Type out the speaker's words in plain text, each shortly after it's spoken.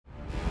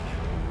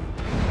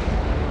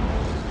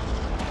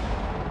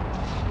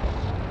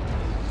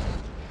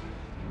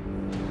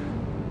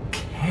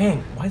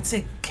Kang. Why'd it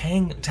say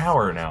Kang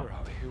Tower now?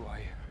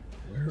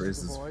 Where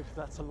is this?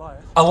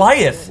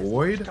 Alioth.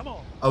 Void?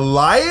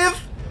 Alioth?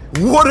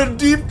 What a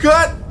deep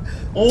cut!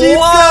 Whoa!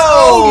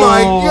 Oh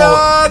my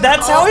god!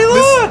 That's how he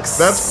looks!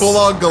 That's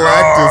full-on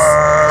Galactus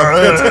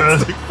of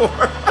Fantastic Four.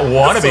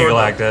 Wannabe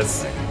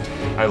Galactus.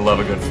 I love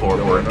a good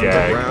floorboard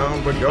gag.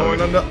 Underground, but going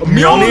under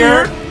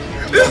Mjolnir?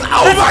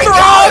 Oh my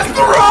god!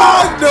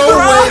 Throg! No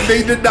way!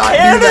 They did not do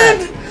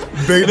that.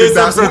 This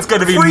episode's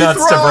gonna be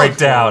nuts to break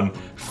down.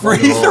 Free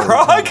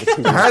Throg?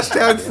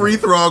 Hashtag free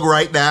Throg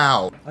right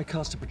now. I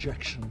cast a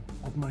projection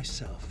of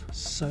myself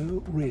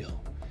so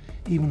real,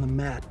 even the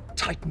mad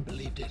Titan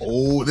believed it.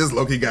 Oh, this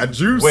Loki got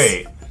juice.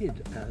 Wait.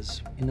 Hid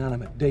as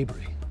inanimate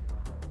debris.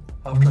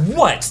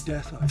 What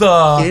Death,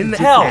 the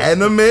hell?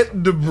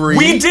 Inanimate debris.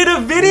 We did a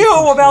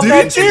video about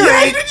that theory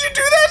Did you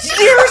do that?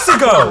 years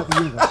ago.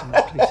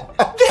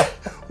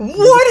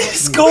 What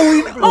is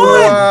going on?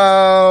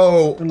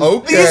 Wow.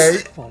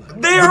 Okay.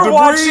 They're The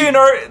watching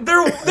our.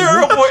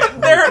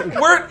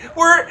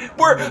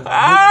 We're.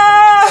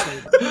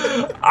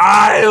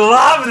 I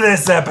love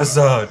this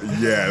episode.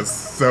 Yes,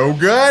 so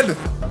good.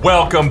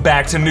 Welcome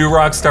back to New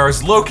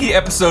Rockstars. Loki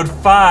episode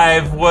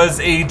 5 was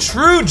a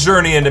true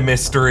journey into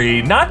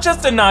mystery. Not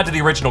just a nod to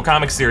the original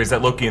comic series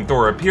that Loki and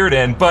Thor appeared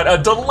in, but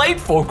a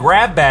delightful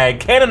grab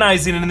bag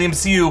canonizing in the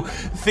MCU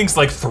things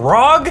like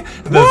Throg,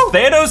 the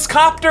Thanos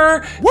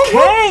copter,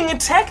 Kang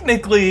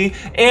technically,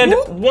 and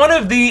one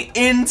of the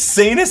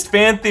insanest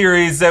fan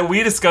theories that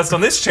we discussed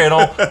on this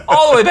channel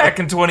all the way back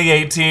in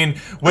 2018,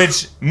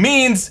 which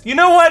means, you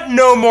know what?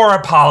 No more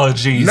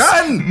apologies.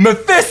 None.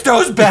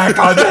 Mephisto's back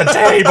on the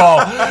table.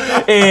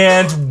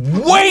 And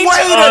wait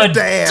a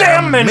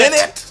damn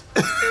minute.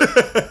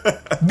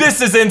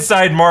 This is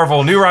Inside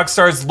Marvel, New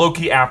Rockstars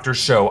Loki After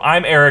Show.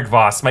 I'm Eric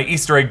Voss. My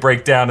Easter egg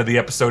breakdown of the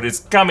episode is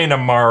coming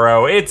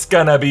tomorrow. It's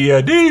gonna be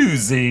a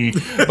doozy.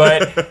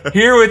 But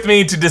here with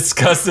me to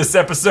discuss this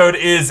episode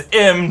is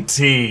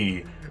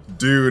MT.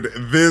 Dude,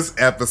 this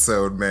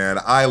episode, man,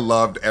 I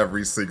loved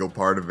every single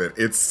part of it.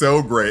 It's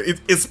so great.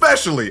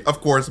 Especially,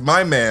 of course,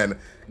 my man,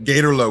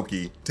 Gator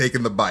Loki,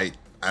 taking the bite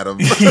out of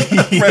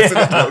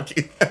President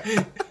Loki.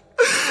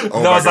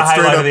 Oh, that was the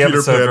highlight of the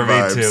episode for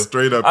me too.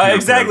 Straight up.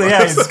 Exactly.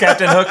 Yeah, he's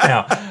Captain Hook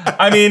now.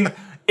 I mean,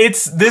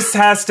 this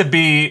has to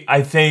be,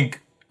 I think,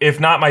 if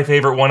not my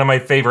favorite, one of my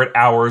favorite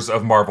hours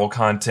of Marvel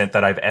content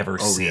that I've ever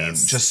seen.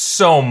 Yes. Just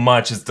so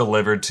much is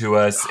delivered to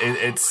us.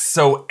 It's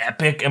so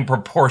epic in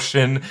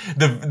proportion.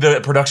 The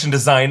production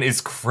design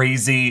is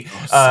crazy.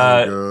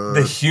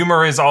 The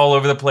humor is all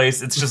over the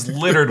place. It's just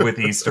littered with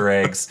Easter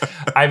eggs.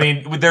 I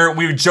mean,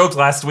 we joked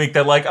last week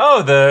that like,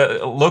 oh, the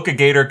Loki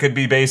Gator could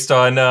be based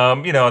on,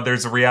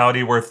 there's a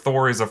reality where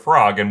Thor is a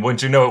frog, and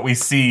wouldn't you know it, we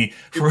see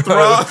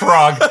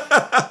frog.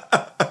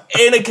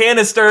 In a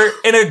canister,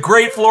 in a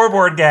great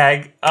floorboard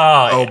gag.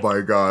 Oh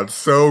my god,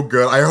 so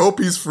good. I hope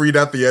he's freed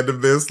at the end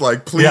of this.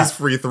 Like, please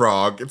free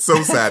Throg. It's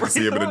so sad to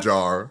see him in a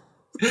jar.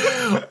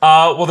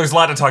 Well, there's a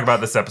lot to talk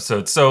about this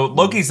episode. So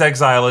Loki's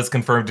exile is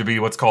confirmed to be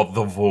what's called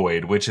the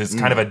Void, which is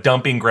kind of a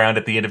dumping ground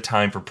at the end of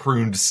time for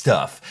pruned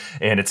stuff.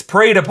 And it's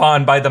preyed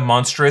upon by the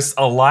monstrous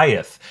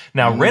Alioth.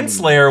 Now,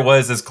 Renslayer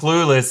was as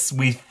clueless,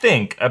 we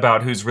think,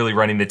 about who's really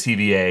running the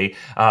TVA.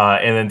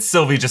 And then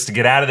Sylvie, just to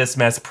get out of this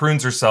mess,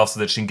 prunes herself so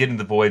that she can get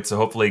into the Void, so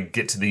hopefully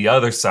get to the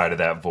other side of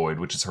that Void,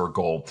 which is her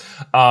goal.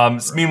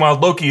 Meanwhile,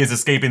 Loki is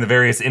escaping the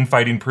various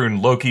infighting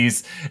pruned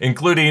Lokis,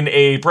 including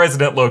a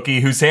President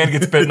Loki whose hand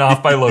gets bitten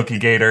off by Loki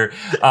Gator.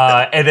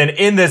 And then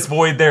in this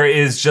Void, there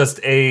is just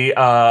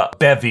a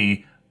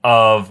bevy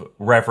of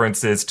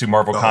references to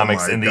Marvel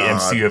Comics in the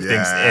MCU of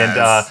things.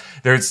 And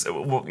there's,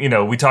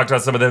 we talked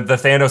about some of the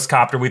Thanos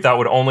copter we thought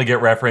would only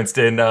get referenced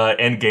in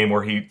Endgame,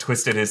 where he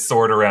twisted his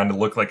sword around to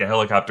look like a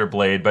helicopter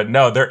blade. But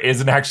no, there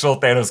is an actual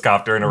Thanos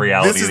copter in a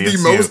reality. This is of the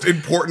MCU. most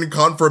important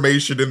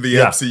confirmation in the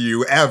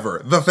MCU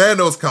ever. The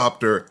Thanos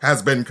copter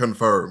has been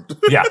confirmed.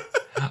 Yeah.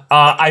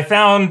 I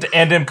found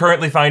and am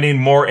currently finding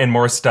more and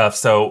more stuff,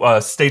 so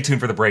stay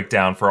tuned for the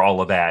breakdown for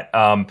all of that.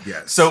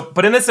 Yes.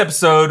 But in this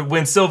episode,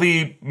 when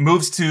Sylvie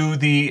moves to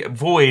the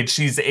Void,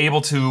 she's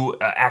able to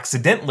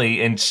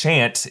accidentally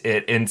enchant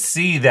it and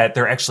see that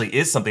there actually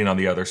is something on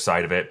the other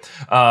side of it.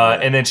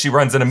 And then she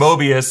runs into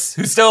Mobius,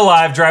 who's still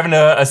alive, driving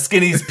a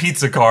Skinny's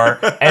pizza car.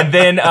 And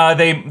then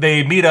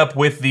they meet up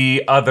with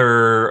the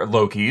other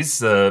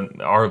Lokis,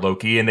 our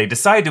Loki, and they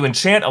decide to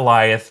enchant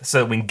Alioth so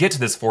that we can get to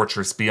this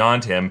fortress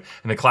beyond him.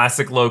 And the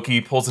classic Loki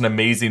pulls an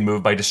amazing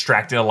move by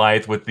distracting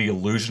Alioth with the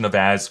illusion of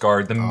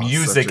Asgard. The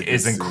music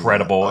is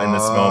incredible in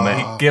this moment.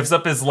 He gives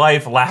up his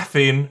life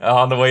laughing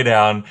on the way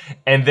down.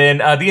 And then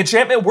the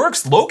enchantment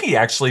works. Loki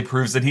actually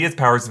proves that he has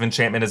powers of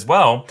enchantment as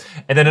well.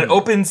 And then it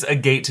opens a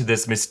gate to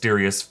this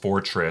mysterious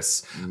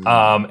fortress.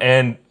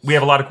 And we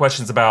have a lot of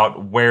questions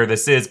about where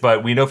this is,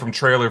 but we know from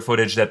trailer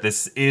footage that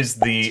this is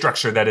the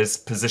structure that is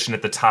positioned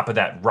at the top of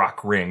that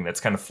rock ring that's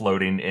kind of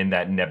floating in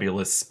that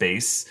nebulous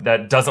space.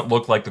 That doesn't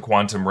look like the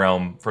quantum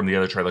realm from the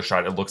other trailer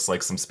shot. It looks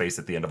like some space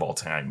at the end of all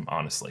time,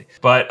 honestly.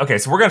 But okay,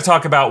 so we're going to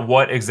talk about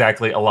what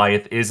exactly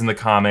Alioth is in the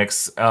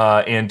comics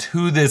and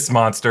who this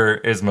monster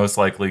is most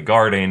likely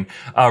guarding.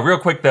 Real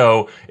quick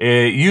though,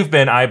 you've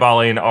been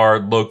eyeballing our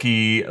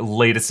Loki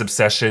latest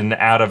obsession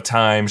out of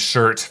time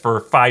shirt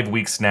for 5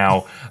 weeks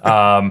now.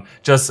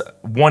 Just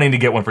wanting to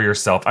get one for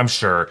yourself, I'm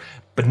sure.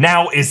 But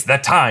now is the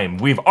time.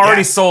 We've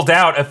already sold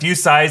out a few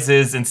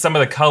sizes and some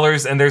of the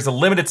colors, and there's a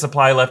limited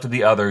supply left of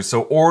the others.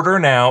 So order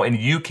now, and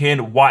you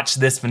can watch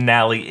this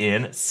finale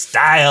in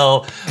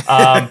style.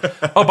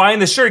 Buying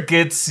the shirt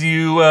gets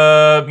you,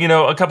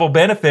 a couple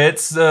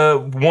benefits.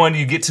 One,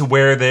 you get to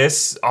wear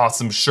this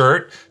awesome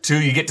shirt. 2,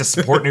 you get to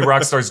support New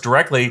Rockstars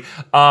directly.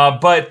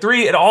 But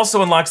 3, it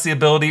also unlocks the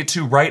ability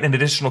to write an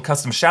additional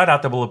custom shout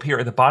out that will appear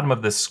at the bottom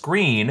of the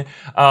screen.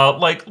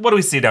 Like, what do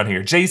we see down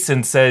here?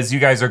 Jason says, "You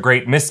guys are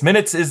great. Miss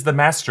Minutes is the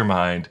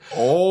mastermind."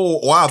 Oh,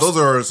 wow. Those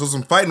are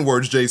some fighting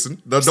words,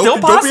 Jason. Don't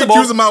be possible.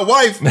 accusing my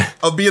wife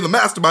of being the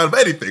mastermind of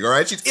anything, all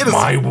right? She's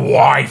innocent. My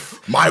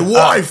wife. My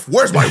wife.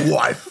 Where's my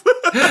wife?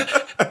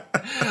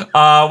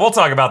 We'll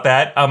talk about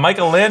that.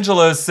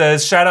 Michelangelo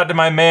says, "Shout out to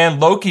my man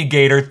Loki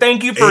Gator.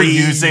 Thank you for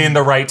using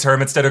the right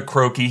term instead of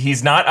croaky.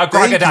 He's not a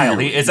crocodile.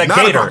 He is a not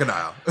gator." A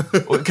crocodile.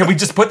 Can we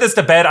just put this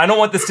to bed? I don't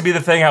want this to be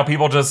the thing how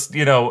people just,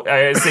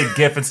 say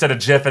GIF instead of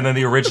GIF and then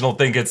the original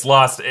thing gets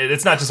lost.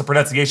 It's not just a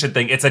pronunciation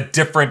thing. It's a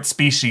different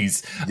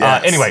species.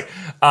 Yes. Anyway,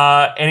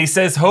 and he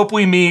says, "Hope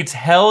we meet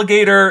Hell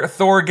Gator,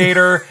 Thor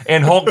Gator,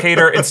 and Hulk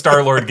Gator, and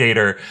Star-Lord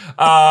Gator."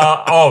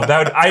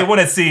 I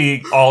want to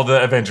see all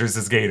the Avengers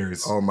as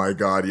gators. Oh my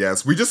God,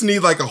 yes. We just need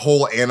like a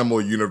whole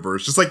animal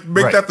universe. Just like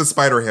make that the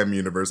Spider-Ham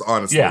universe,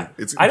 honestly. Yeah.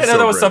 It's I didn't know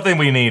that was something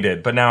we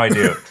needed, but now I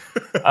do.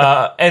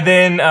 And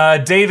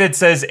then David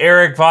says,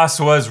 "Eric Voss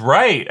was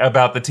right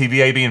about the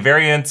TVA being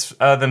variants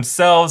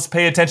themselves.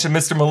 Pay attention,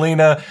 Mr.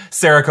 Molina.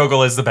 Sarah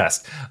Kogel is the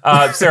best."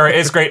 Sarah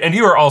is great. And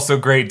you are also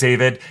great,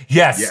 David.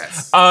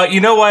 Yes.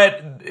 You know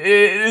what?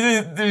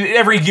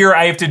 Every year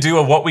I have to do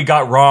a What We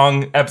Got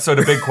Wrong episode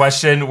of Big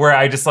Question where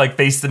I just like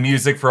face the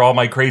music for all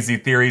my crazy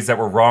theories that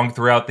were wrong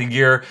throughout the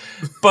year.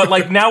 But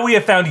like now we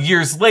have found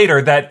years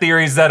later that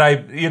theories that I,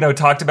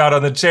 talked about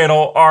on the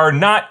channel are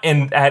not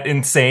that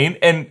insane.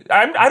 And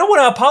I don't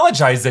want to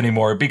apologize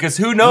anymore because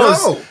who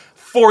knows? No.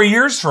 4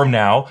 years from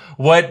now,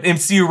 what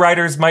MCU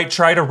writers might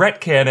try to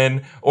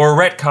retcanon or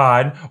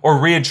retcon or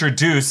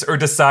reintroduce or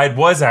decide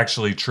was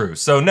actually true.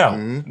 So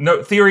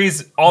no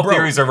theories,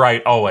 theories are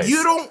right always.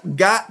 You don't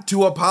got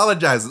to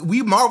apologize.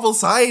 We Marvel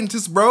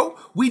scientists, bro.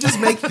 We just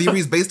make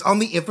theories based on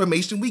the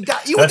information we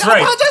got. You That's gotta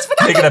right. apologize for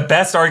nothing. Making the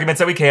best arguments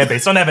that we can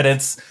based on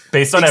evidence.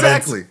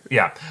 Exactly.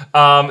 Yeah.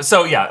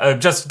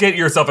 Just get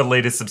yourself a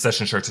latest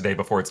Obsession shirt today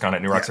before it's gone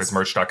at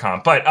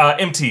newrockstarsmerch.com. But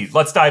MT,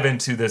 let's dive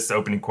into this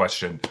opening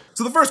question.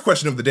 So the first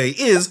question of the day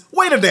is,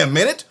 wait a damn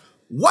minute.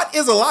 What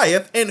is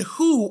Alioth and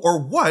who or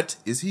what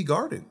is he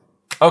guarding?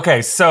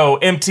 Okay, so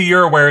MT,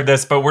 you're aware of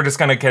this, but we're just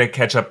going to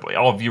catch up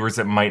all viewers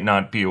that might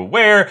not be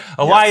aware.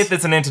 Alioth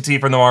is an entity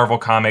from the Marvel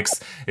Comics,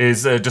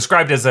 is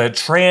described as a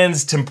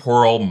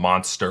trans-temporal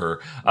monster.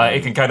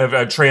 It can kind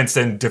of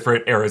transcend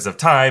different eras of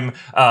time,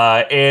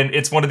 and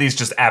it's one of these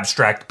just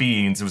abstract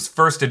beings. It was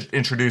first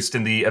introduced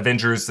in the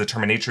Avengers, the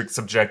Terminatrix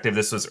Objective.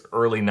 This was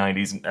early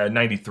 90s,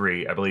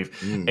 93, I believe.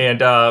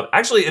 And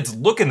actually, its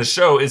look in the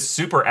show is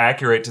super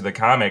accurate to the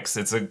comics.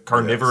 It's a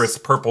carnivorous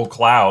purple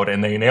cloud,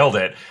 and they nailed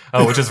it,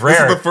 which is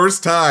rare. The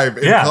first time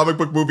in comic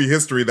book movie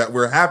history that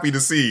we're happy to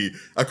see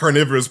a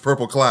carnivorous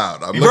purple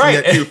cloud. I'm looking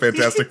at you,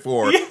 Fantastic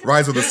Four.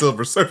 Rise of the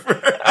Silver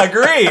Surfer.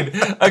 Agreed.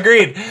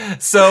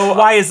 So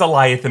why is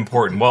Alioth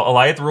important? Well,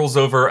 Alioth rules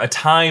over a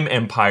time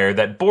empire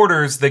that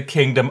borders the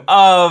kingdom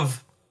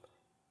of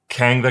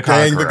Kang the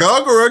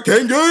Conqueror.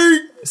 Kang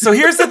Gang! So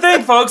here's the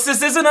thing, folks.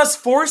 This isn't us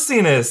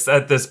forcing this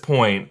at this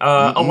point.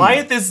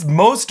 Alioth is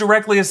most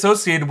directly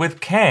associated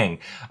with Kang.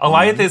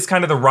 Alioth is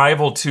kind of the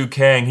rival to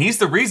Kang. He's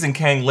the reason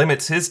Kang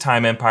limits his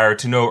time empire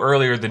to no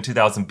earlier than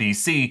 2000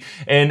 BC.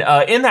 And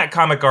in that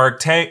comic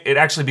arc, it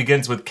actually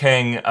begins with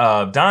Kang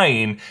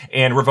dying,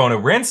 and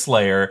Ravonna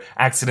Renslayer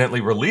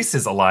accidentally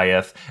releases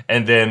Alioth,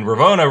 and then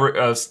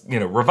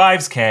Ravonna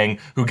revives Kang,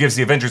 who gives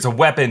the Avengers a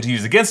weapon to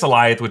use against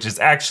Alioth, which is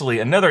actually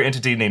another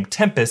entity named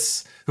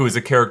Tempest, who is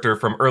a character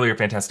from earlier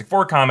Fantastic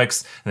Four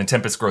comics, and then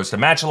Tempest grows to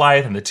match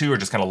Alioth, and the two are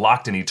just kind of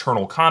locked in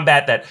eternal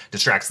combat that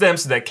distracts them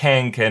so that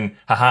Kang can,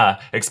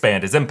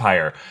 expand his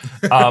empire.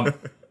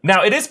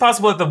 Now, it is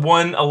possible that the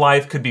one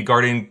Alioth could be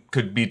guarding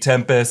could be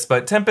Tempest,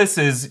 but Tempest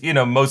is,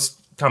 most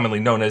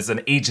commonly known as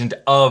an agent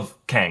of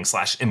Kang /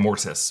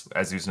 Immortus,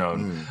 as he's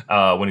known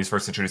when he's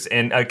first introduced.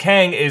 And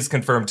Kang is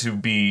confirmed to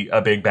be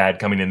a big bad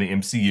coming in the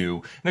MCU.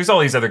 And there's all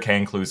these other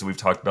Kang clues that we've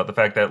talked about. The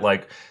fact that,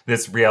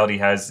 this reality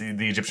has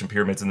the Egyptian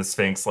pyramids and the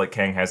Sphinx, like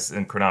Kang has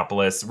in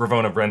Chronopolis.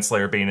 Ravonna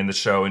Renslayer being in the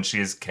show, and she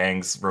is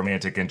Kang's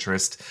romantic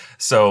interest.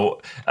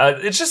 So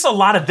it's just a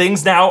lot of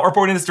things now are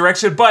pointing in this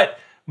direction. But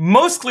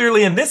most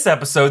clearly in this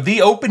episode,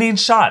 the opening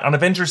shot on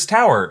Avengers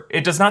Tower.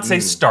 It does not say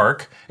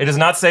Stark. It does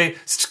not say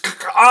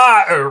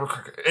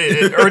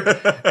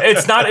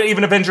it's not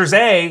even Avengers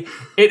A.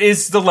 It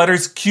is the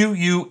letters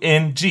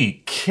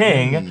Q-U-N-G,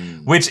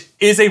 King, which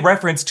is a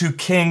reference to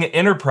King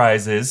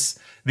Enterprises,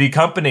 the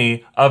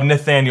company of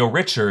Nathaniel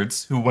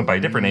Richards, who went by a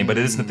different name, but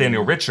it is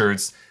Nathaniel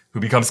Richards who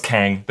becomes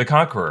Kang the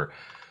Conqueror.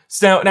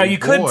 So now you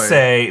could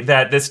say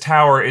that this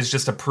tower is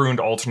just a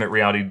pruned alternate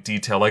reality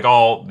detail like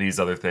all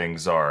these other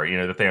things are, you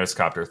know, the Thanos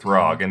Copter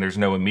Throg, and there's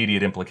no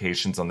immediate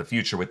implications on the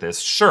future with this,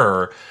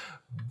 sure.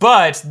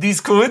 But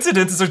these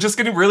coincidences are just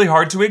getting really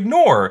hard to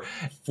ignore.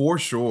 For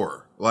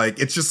sure. Like,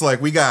 it's just like,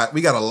 we got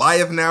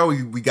Alioth now,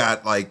 we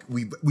got, like,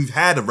 we've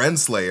had a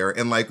Renslayer,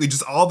 and, like, we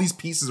just, all these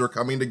pieces are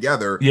coming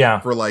together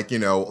for, like, you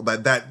know,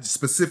 that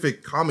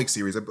specific comic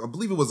series. I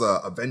believe it was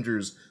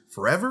Avengers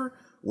Forever,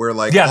 where,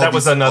 like... Yeah, that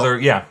was another,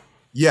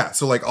 Yeah,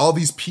 so like all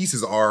these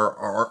pieces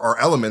are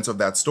elements of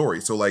that story.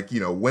 So like,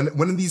 you know,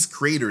 when these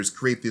creators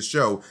create this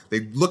show, they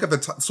look at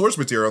the source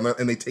material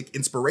and they take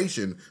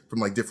inspiration from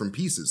like different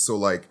pieces. So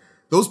like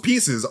those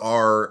pieces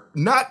are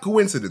not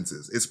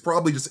coincidences. It's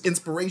probably just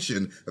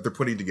inspiration that they're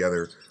putting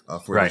together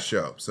for this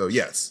show. So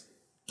yes.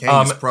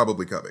 Kang is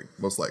probably coming,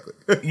 most likely.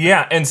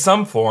 Yeah, in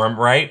some form,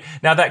 right?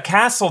 Now, that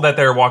castle that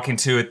they're walking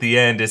to at the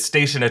end is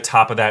stationed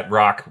atop of that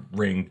rock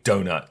ring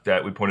donut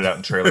that we pointed out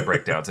in trailer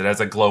breakdowns. It has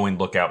a glowing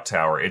lookout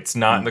tower. It's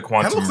not in the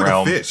quantum looks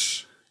realm. Like a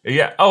fish.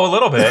 Yeah. Oh, a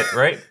little bit,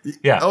 right?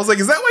 Yeah. I was like,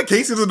 is that why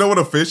Casey doesn't know what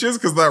a fish is?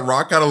 Because that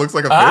rock kind of looks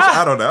like a fish?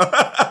 I don't know.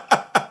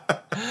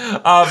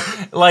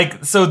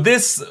 So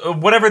this,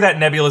 whatever that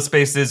nebula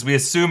space is, we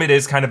assume it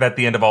is kind of at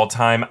the end of all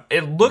time.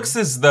 It looks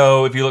as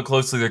though, if you look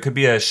closely, there could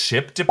be a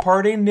ship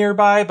departing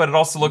nearby, but it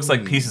also looks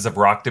like pieces of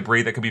rock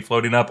debris that could be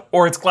floating up,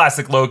 or it's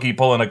classic Loki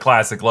pulling a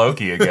classic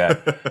Loki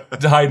again,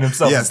 hiding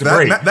himself in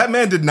debris. That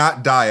man did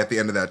not die at the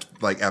end of that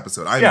like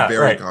episode. I'm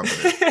very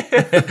confident.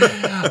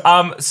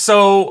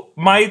 So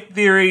my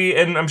theory,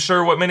 and I'm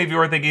sure what many of you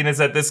are thinking, is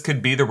that this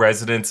could be the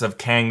residence of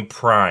Kang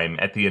Prime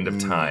at the end of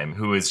time,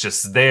 who is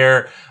just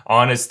there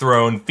on his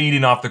throne,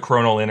 feeding off the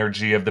chronal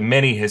energy of the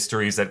many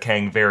histories that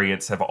Kang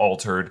variants have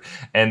altered,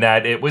 and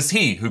that it was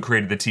he who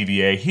created the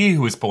TVA, he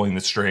who was pulling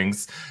the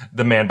strings,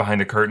 the man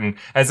behind the curtain,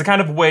 as a kind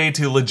of way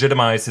to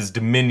legitimize his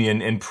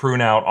dominion and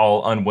prune out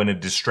all unwanted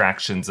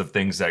distractions of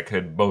things that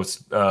could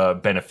most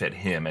benefit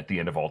him at the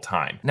end of all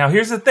time. Now,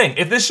 here's the thing.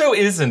 If this show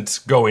isn't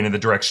going in the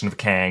direction of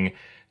Kang,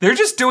 they're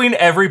just doing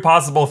every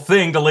possible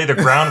thing to lay the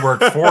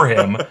groundwork for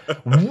him,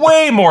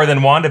 way more than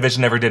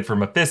WandaVision ever did for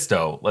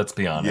Mephisto, let's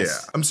be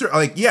honest. Yeah, I'm sure,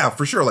 like, yeah,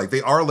 for sure. Like,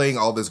 they are laying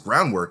all this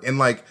groundwork. And,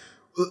 like,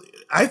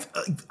 I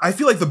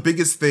feel like the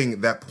biggest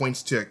thing that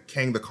points to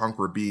Kang the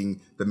Conqueror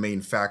being the main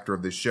factor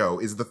of this show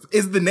is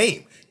the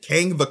name,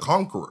 Kang the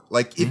Conqueror.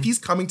 Like, if he's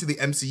coming to the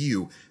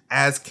MCU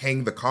as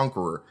Kang the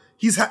Conqueror,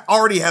 he's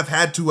already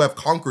had to have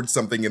conquered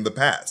something in the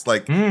past.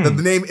 Like,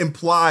 the name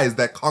implies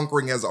that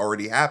conquering has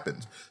already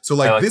happened. So,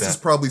 like this is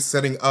probably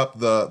setting up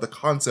the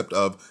concept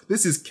of,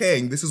 this is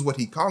Kang, this is what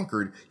he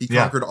conquered. He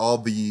conquered all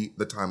the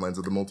timelines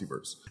of the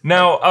multiverse.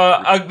 Now,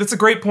 that's a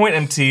great point,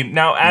 MT.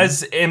 Now,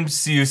 as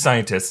MCU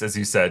scientists, as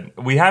you said,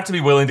 we have to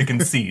be willing to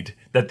concede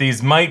that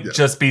these might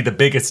just be the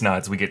biggest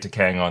nods we get to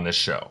Kang on this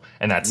show.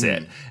 And that's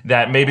it.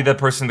 That maybe the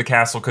person in the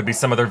castle could be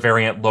some other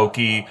variant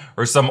Loki,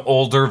 or some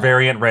older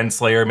variant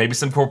Renslayer, maybe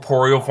some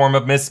corporeal form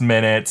of Miss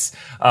Minutes.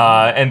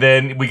 And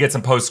then we get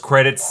some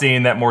post-credits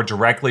scene that more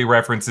directly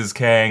references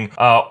Kang.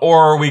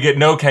 Or we get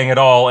no Kang at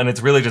all, and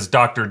it's really just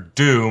Doctor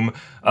Doom.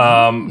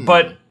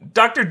 But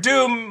Doctor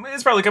Doom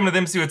is probably coming to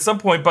the MCU at some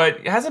point, but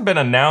it hasn't been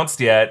announced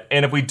yet.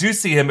 And if we do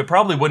see him, it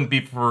probably wouldn't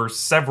be for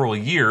several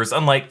years.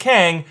 Unlike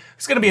Kang,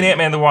 who's going to be in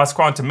Ant-Man and the Wasp: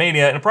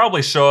 Quantumania, and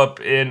probably show up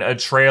in a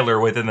trailer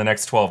within the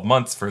next 12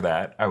 months for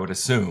that, I would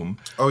assume.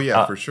 Oh,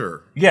 yeah, for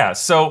sure. Yeah,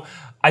 so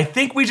I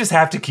think we just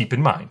have to keep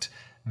in mind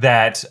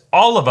that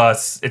all of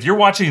us, if you're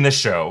watching this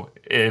show,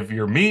 if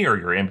you're me or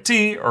you're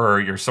MT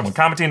or you're someone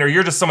commenting or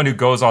you're just someone who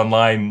goes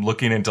online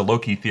looking into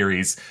Loki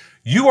theories,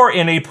 you are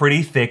in a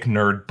pretty thick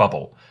nerd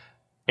bubble.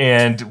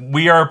 And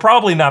we are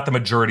probably not the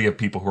majority of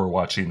people who are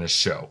watching this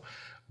show.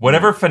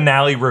 Whatever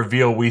finale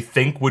reveal we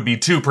think would be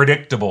too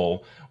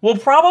predictable will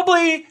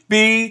probably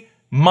be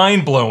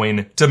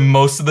mind-blowing to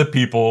most of the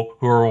people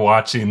who are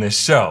watching this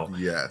show.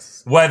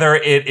 Yes. Whether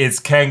it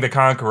is Kang the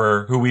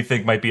Conqueror, who we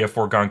think might be a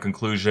foregone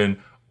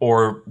conclusion,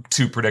 or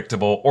too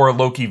predictable, or a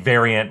Loki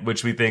variant,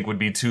 which we think would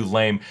be too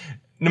lame.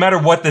 No matter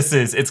what this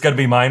is, it's going to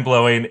be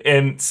mind-blowing.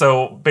 And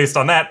so, based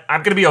on that,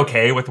 I'm going to be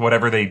okay with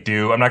whatever they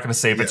do. I'm not going to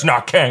say if it's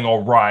not Kang,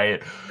 all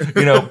right.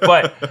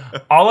 But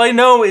all I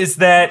know is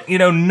that,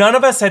 none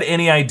of us had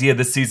any idea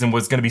this season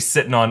was going to be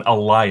sitting on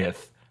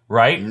Alioth,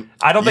 right?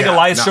 I don't think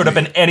Alioth showed up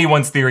in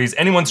anyone's theories,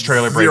 anyone's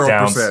trailer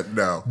breakdowns. 0%,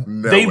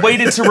 no they way.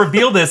 waited to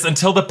reveal this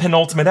until the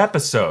penultimate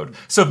episode.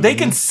 So if they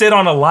can sit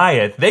on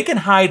Alioth, they can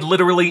hide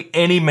literally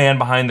any man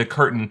behind the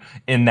curtain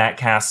in that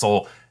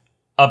castle,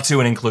 up to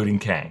and including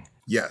Kang.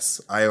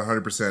 Yes, I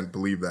 100%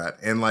 believe that.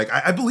 And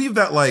I believe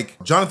that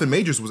Jonathan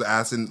Majors was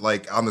asked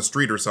on the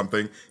street or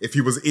something if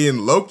he was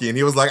in Loki, and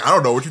he was like, I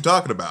don't know what you're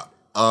talking about.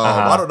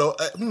 I don't know.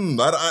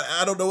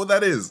 I don't know what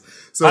that is.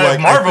 So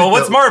Marvel.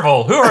 What's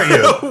Marvel? Who are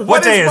you?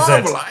 What day is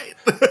Marvel? it?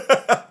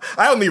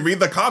 I only read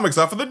the comics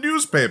off of the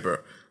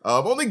newspaper.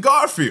 Only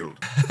Garfield.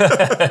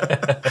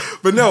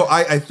 But no,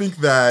 I think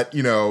that,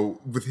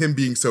 with him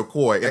being so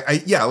coy,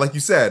 like you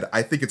said,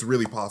 I think it's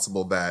really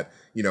possible that,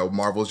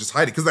 Marvel is just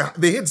hiding. Because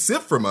they hid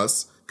Sif from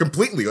us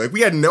completely. Like,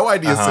 we had no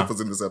idea Sif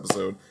was in this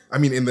episode. I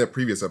mean, in the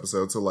previous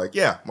episode. So,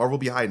 Marvel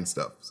be hiding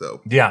stuff.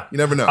 So, yeah. You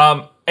never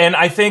know. And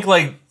I think,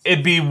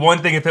 it'd be one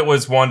thing if it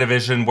was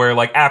WandaVision where,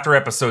 after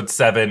episode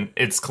 7,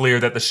 it's clear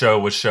that the show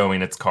was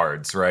showing its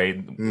cards, right?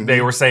 Mm-hmm.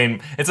 They were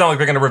saying, it's not like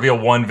they're going to reveal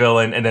one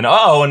villain and then,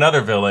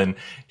 another villain.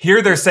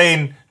 Here they're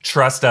saying,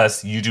 trust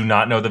us, you do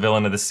not know the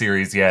villain of the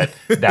series yet.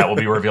 That will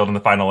be revealed in the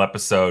final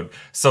episode.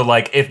 So,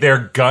 if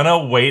they're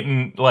gonna wait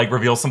and,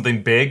 reveal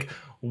something big,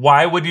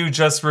 why would you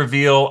just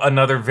reveal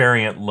another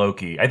variant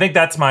Loki? I think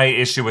that's my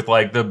issue with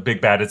the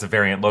big bad is a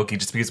variant Loki,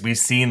 just because we've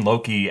seen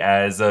Loki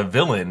as a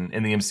villain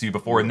in the MCU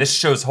before, and this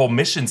show's whole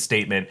mission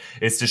statement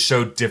is to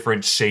show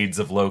different shades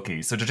of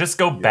Loki. So to just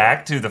go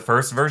back to the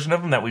first version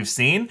of him that we've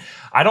seen,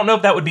 I don't know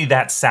if that would be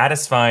that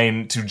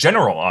satisfying to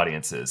general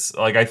audiences.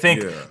 I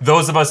think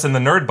those of us in the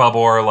nerd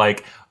bubble are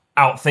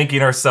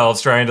outthinking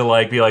ourselves, trying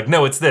to be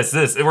no, it's this.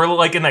 And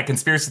we're in that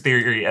conspiracy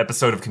theory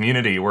episode of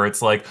Community where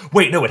it's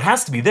wait, no, it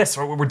has to be this,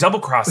 or we're double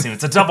crossing.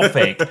 It's a double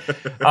fake.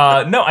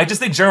 No, I just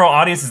think general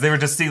audiences, they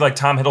would just see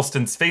Tom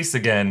Hiddleston's face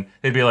again.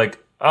 They'd be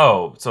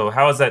oh, so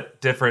how is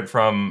that different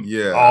from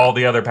all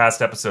the other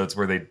past episodes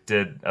where they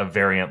did a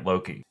variant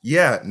Loki?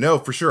 Yeah, no,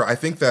 for sure. I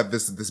think that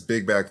this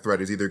big bad threat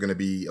is either going to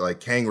be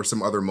Kang or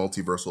some other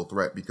multiversal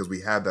threat, because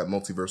we have that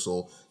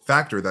multiversal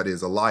factor that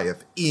is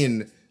Alioth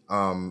in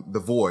the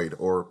Void,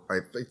 or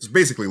it's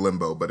basically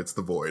Limbo, but it's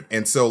the Void.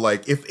 And so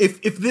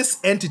if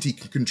this entity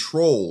can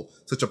control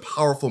such a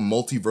powerful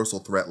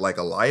multiversal threat like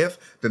Alioth,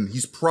 then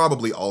he's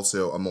probably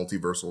also a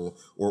multiversal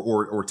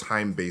or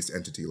time-based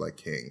entity like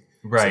King.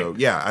 Right. So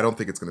yeah, I don't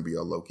think it's going to be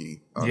a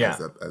Loki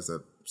as a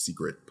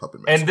secret puppet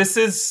master. And this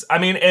is,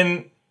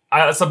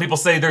 some people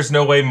say there's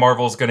no way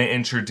Marvel's going to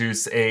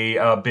introduce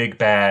a big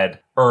bad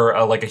or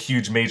a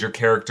huge major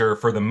character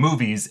for the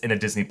movies in a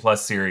Disney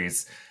Plus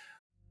series.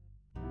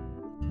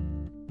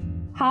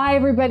 Hi,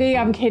 everybody.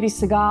 I'm Katie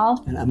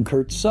Segal. And I'm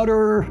Kurt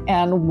Sutter.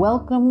 And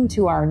welcome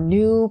to our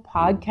new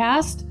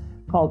podcast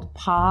called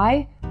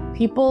Pi,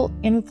 People,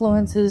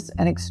 Influences,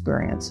 and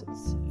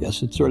Experiences.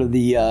 Yes, it's sort of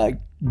the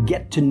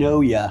get to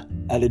know you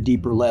at a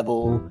deeper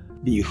level,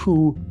 the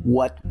who,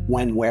 what,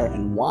 when, where,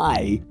 and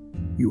why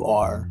you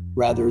are,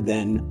 rather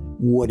than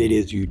what it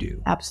is you do.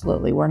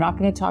 Absolutely. We're not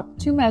going to talk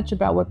too much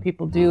about what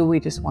people do. We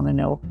just want to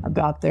know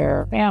about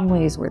their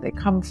families, where they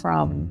come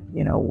from,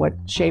 what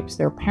shapes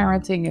their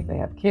parenting if they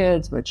have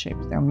kids, what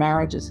shapes their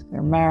marriages if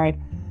they're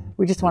married.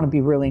 We just want to be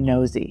really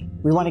nosy.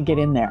 We want to get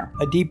in there.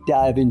 A deep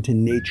dive into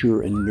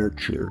nature and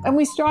nurture. And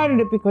we started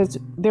it because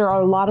there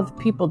are a lot of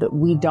people that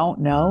we don't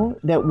know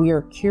that we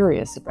are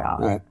curious about.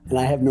 Right. And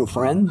I have no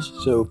friends,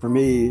 so for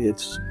me,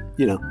 it's,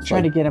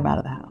 trying to get them out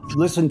of the house.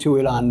 Listen to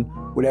it on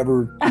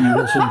whatever you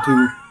listen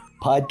to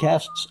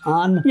podcasts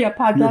on. Yeah,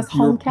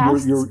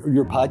 homecasts.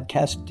 Your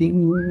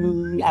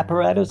podcasting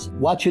apparatus.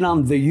 Watch it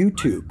on the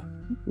YouTube.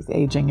 He's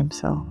aging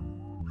himself.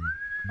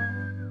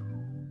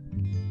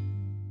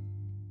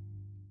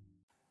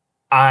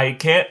 I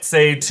can't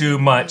say too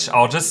much.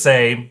 I'll just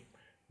say,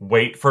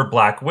 wait for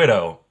Black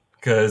Widow.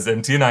 Because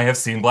MT and I have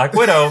seen Black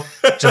Widow.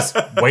 Just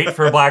wait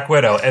for Black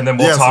Widow. And then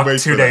we'll talk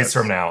 2 days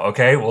from now,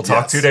 okay? We'll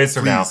talk 2 days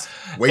from now.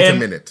 Wait a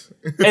minute.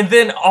 And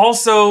then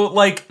also,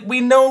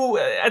 we know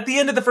at the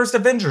end of the first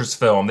Avengers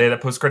film, they had a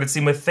post-credit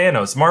scene with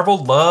Thanos.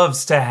 Marvel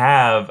loves to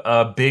have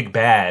a big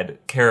bad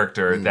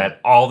character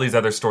that all these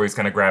other stories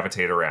kind of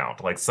gravitate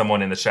around, like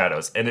someone in the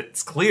shadows. And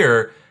it's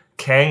clear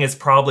Kang is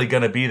probably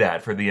going to be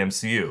that for the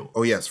MCU.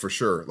 Oh, yes, for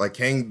sure.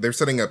 Kang, they're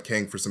setting up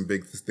Kang for some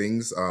big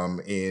things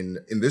in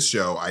this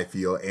show, I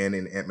feel, and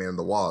in Ant-Man and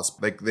the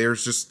Wasp. They're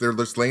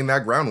just laying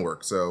that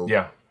groundwork. So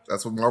yeah,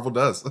 that's what Marvel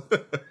does.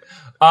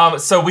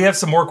 So we have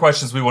some more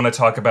questions we want to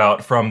talk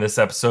about from this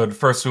episode.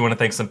 First, we want to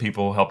thank some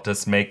people who helped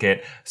us make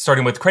it,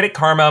 starting with Credit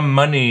Karma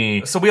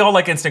Money. So we all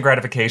like instant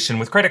gratification.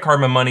 With Credit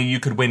Karma Money, you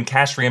could win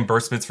cash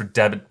reimbursements for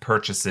debit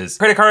purchases.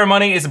 Credit Karma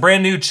Money is a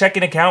brand new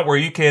checking account where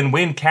you can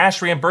win cash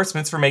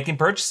reimbursements for making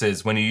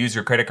purchases. When you use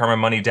your Credit Karma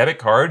Money debit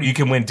card, you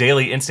can win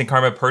daily Instant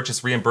Karma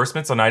purchase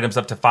reimbursements on items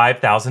up to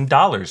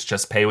 $5,000.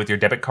 Just pay with your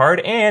debit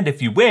card, and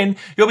if you win,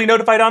 you'll be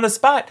notified on the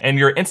spot, and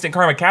your Instant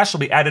Karma cash will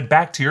be added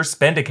back to your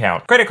spend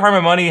account. Credit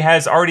Karma Money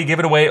has already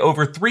given away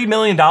over $3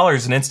 million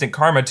in Instant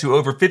Karma to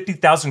over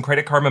 50,000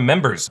 Credit Karma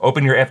members.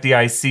 Open your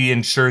FDIC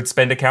insured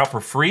spend account for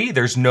free.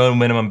 There's no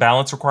minimum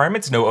balance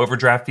requirements, no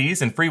overdraft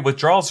fees, and free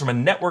withdrawals from a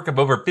network of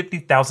over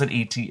 50,000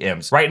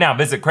 ATMs. Right now,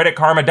 visit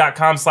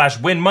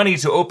creditkarma.com/winmoney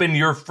to open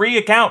your free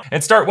account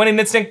and start winning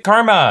Instant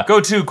Karma.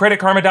 Go to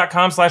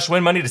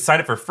creditkarma.com/winmoney to sign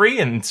up for free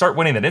and start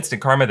winning that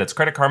Instant Karma. That's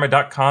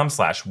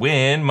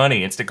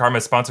creditkarma.com/winmoney. Instant Karma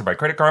is sponsored by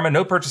Credit Karma.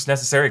 No purchase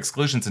necessary.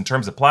 Exclusions and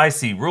terms apply.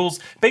 See See rules.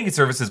 Banking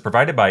services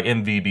provided by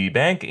MVB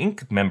Bank,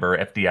 Inc., member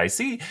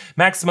FDIC.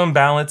 Maximum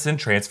balance and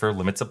transfer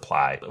limits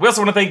apply. We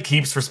also want to thank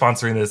Keeps for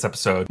sponsoring this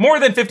episode. More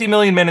than 50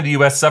 million men in the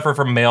U.S. suffer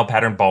from male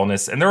pattern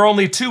baldness, and there are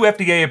only 2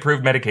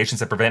 FDA-approved medications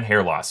that prevent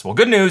hair loss. Well,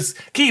 good news,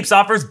 Keeps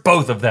offers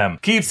both of them.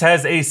 Keeps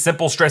has a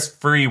simple,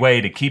 stress-free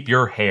way to keep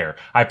your hair.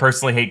 I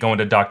personally hate going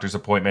to doctor's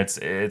appointments.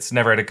 It's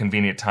never at a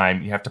convenient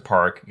time. You have to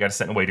park. You got to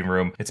sit in a waiting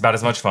room. It's about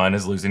as much fun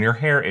as losing your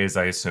hair is,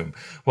 I assume.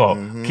 Well,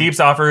 Keeps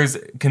offers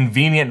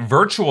convenient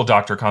virtual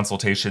doctor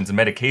consultations and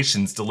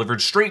medications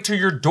delivered straight to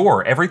your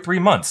door every 3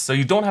 months, so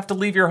you don't have to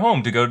leave your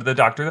home to go to the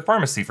doctor or the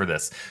pharmacy for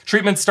this.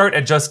 Treatments start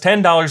at just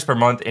 $10 per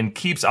month, and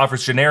Keeps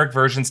offers generic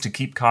versions to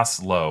keep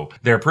costs low.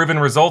 Their proven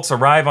results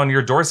arrive on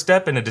your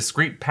doorstep in a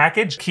discreet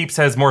package. Keeps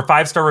has more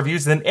 5-star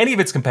reviews than any of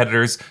its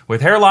competitors.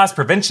 With hair loss,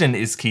 prevention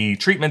is key.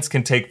 Treatments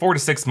can take 4 to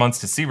 6 months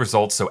to see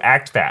results, so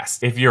act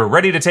fast. If you're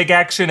ready to take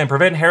action and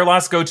prevent hair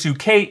loss, go to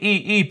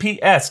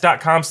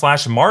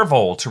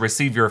keeps.com/Marvel to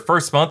receive your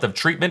first month of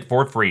treatment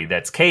for free.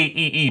 That's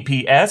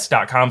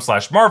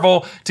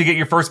keeps.com/Marvel to get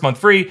your first month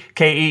free.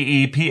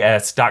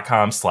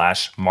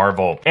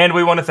 keeps.com/Marvel. And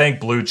we want to thank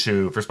Blue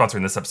Chew for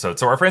sponsoring this episode.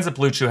 So our friends at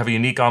Blue Chew have a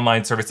unique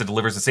online service that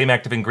delivers the same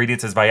active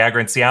ingredients as Viagra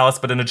and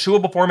Cialis, but in a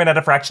chewable form and at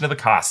a fraction of the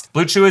cost.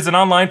 Blue Chew is an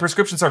online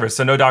prescription service,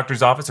 so no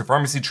doctor's office or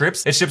pharmacy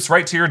trips. It ships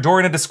right to your door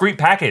in a discreet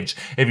package.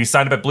 If you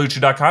sign up at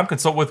BlueChew.com,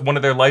 consult with one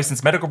of their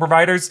licensed medical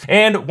providers,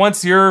 and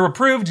once you're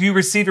approved, you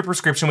receive your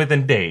prescription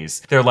within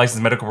days. Their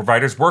licensed medical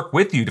providers work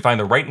with you to find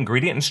the right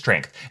ingredient and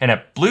strength. And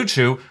at Blue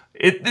Chew,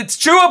 it's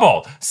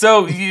chewable.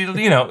 So,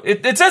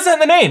 it says that in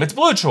the name. It's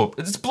Blue Chew.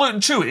 It's Blue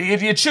Chew.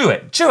 You chew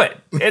it. You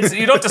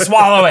don't have to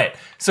swallow it.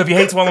 So if you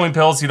hate swallowing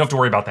pills, you don't have to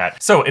worry about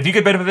that. So if you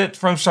could benefit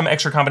from some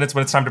extra confidence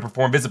when it's time to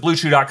perform, visit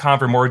BlueChew.com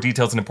for more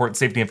details and important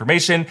safety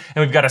information.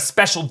 And we've got a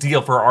special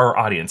deal for our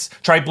audience.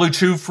 Try Blue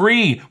Chew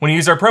free when you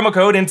use our promo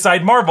code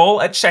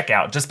InsideMarvel at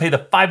checkout. Just pay the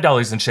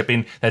 $5 in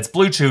shipping. That's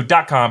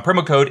BlueChew.com,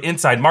 promo code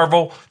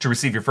InsideMarvel to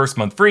receive your first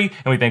month free.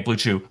 And we thank Blue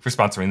Chew for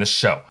sponsoring this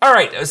show. All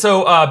right,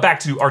 so back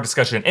to our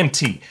discussion.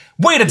 MT,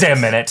 wait a damn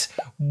minute.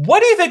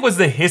 What do you think was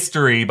the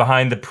history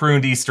behind the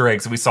pruned Easter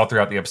eggs that we saw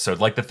throughout the episode?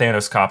 Like the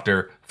Thanos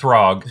copter,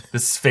 Throg, the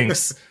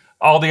Sphinx,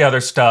 all the other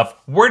stuff.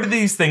 Where do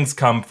these things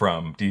come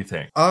from, do you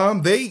think?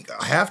 They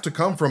have to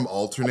come from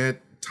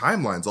alternate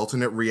timelines,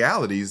 alternate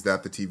realities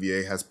that the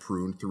TVA has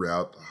pruned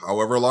throughout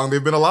however long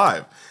they've been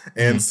alive.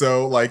 And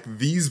so, like,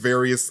 these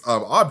various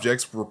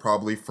objects were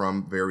probably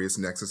from various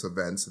Nexus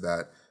events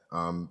that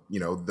I'm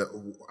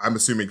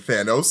assuming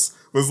Thanos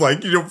was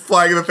like,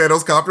 flying in the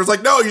Thanos copter. It's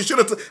like, no, you should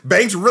have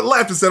banked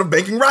left instead of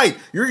banking right.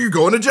 You're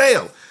going to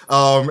jail.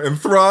 And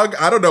Throg,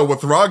 I don't know what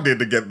Throg did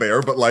to get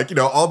there, but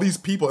all these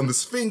people and the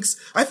Sphinx,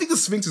 I think the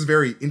Sphinx is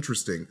very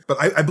interesting, but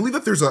I believe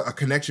that there's a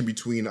connection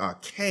between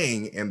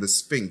Kang and the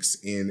Sphinx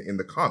in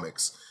the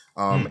comics.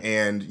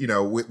 And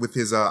with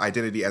his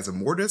identity as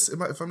Immortus,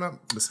 if I'm not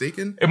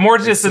mistaken.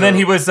 Immortus, and then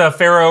he was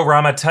Pharaoh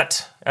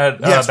Rama-Tut back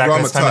in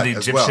the time of the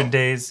Egyptian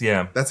days.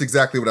 Yeah, that's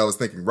exactly what I was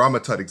thinking.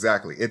 Rama-Tut,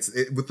 exactly. It's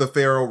with the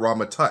Pharaoh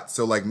Rama-Tut.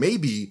 So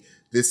maybe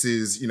this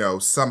is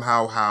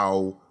somehow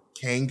how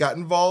Kang got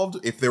involved.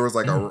 If there was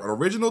an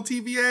original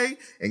TVA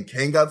and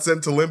Kang got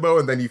sent to Limbo,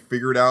 and then he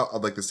figured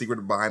out the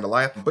secret behind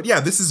Alioth. But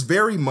yeah, this is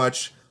very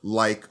much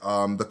like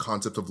the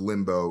concept of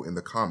Limbo in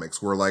the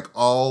comics, where I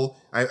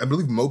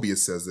believe Mobius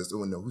says this.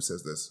 Oh no, who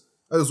says this?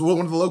 It was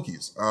one of the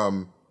Lokis.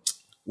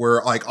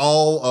 Where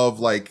all of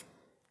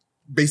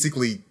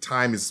basically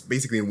time is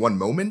basically in one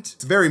moment.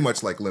 It's very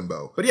much like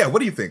Limbo. But yeah, what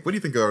do you think? What do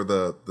you think are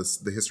the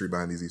history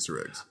behind these Easter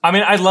eggs? I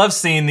mean, I love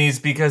seeing these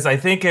because I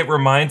think it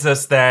reminds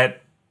us that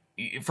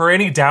for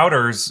any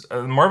doubters,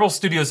 Marvel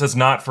Studios has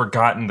not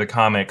forgotten the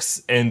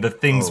comics and the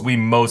things we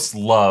most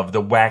love,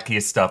 the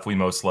wackiest stuff we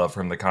most love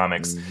from the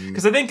comics.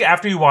 Because I think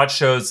after you watch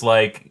shows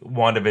like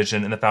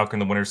WandaVision and The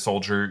Falcon and the Winter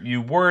Soldier,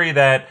 you worry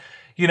that,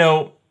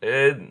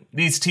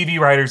 these TV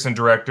writers and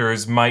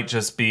directors might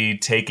just be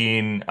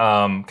taking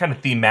kind of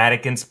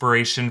thematic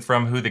inspiration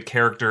from who the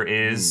character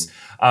is,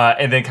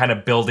 and then kind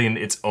of building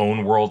its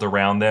own world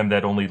around them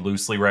that only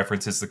loosely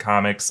references the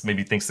comics,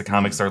 maybe thinks the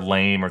comics are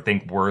lame or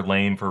think we're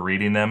lame for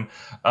reading them.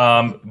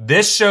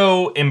 This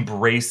show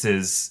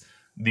embraces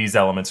these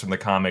elements from the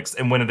comics,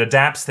 and when it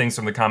adapts things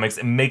from the comics,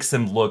 it makes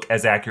them look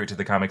as accurate to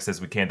the comics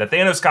as we can. The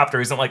Thanos copter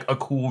isn't a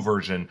cool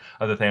version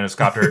of the Thanos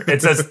copter.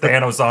 It says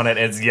Thanos on it,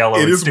 and it's yellow.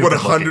 It is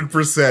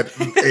 100%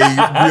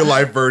 a real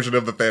life version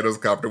of the Thanos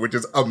copter, which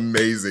is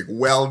amazing.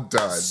 Well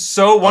done.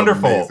 So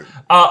wonderful.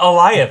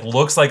 Alioth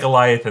looks like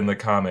Alioth in the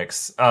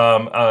comics.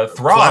 Throg,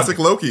 classic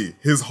Loki.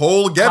 His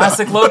whole getup.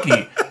 Classic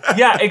Loki.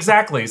 Yeah,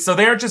 exactly. So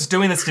they aren't just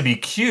doing this to be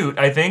cute.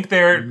 I think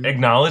they're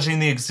acknowledging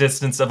the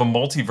existence of a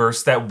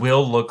multiverse that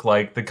will look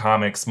like the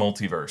comics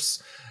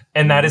multiverse.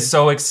 And that is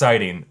so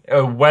exciting.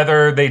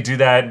 Whether they do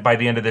that by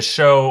the end of this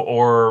show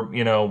or,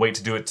 wait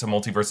to do it to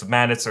Multiverse of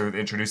Madness or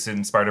introduce it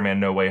in Spider-Man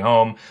No Way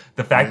Home,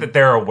 the fact that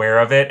they're aware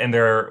of it and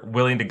they're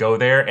willing to go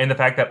there, and the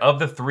fact that of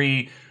the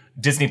 3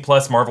 Disney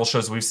Plus Marvel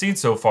shows we've seen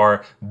so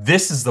far,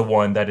 this is the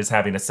one that is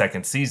having a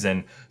second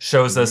season,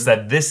 shows us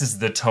that this is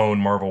the tone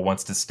Marvel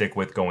wants to stick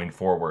with going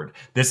forward.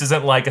 This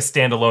isn't like a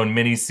standalone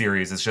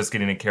miniseries, it's just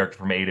getting a character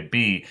from A to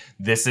B.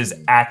 This is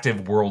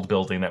active world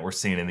building that we're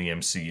seeing in the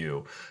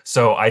MCU.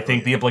 So I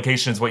think the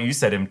implication is what you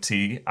said,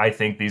 MT. I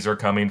think these are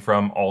coming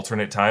from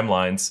alternate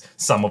timelines,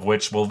 some of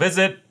which we'll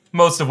visit,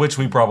 most of which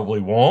we probably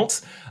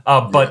won't.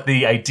 But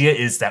the idea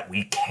is that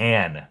we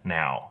can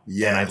now.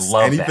 Yes, and I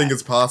love anything that.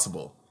 is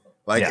possible.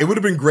 Like, it would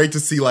have been great to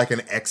see, like,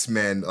 an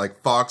X-Men,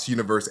 like, Fox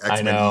Universe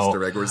X-Men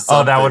Easter egg or something.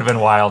 Oh, that would have been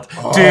wild.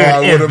 Oh, Dude,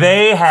 if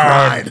they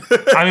had...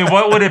 cried. I mean,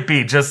 what would it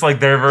be? Just like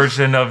their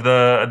version of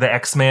the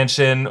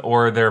X-Mansion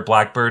or their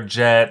Blackbird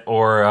jet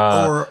or...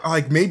 or,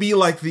 like, maybe,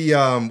 like, the,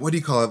 what do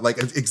you call it? Like,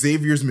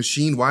 Xavier's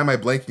machine. Why am I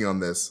blanking on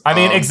this? I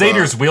mean,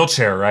 Xavier's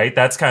wheelchair, right?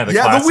 That's kind of the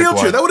classic the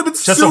wheelchair. one. That would have been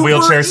just super a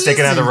wheelchair easy.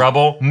 sticking out of the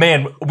rubble.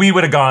 Man, we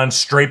would have gone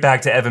straight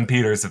back to Evan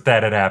Peters if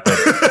that had happened.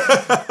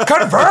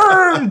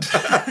 Confirmed!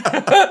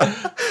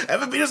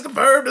 Evan Peters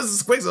confirmed. This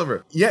is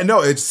Quicksilver. Yeah,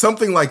 no, it's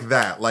something like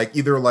that. Like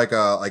either like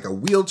a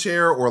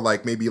wheelchair or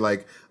like maybe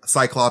like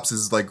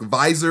Cyclops' like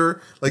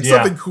visor, like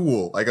something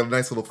cool, like a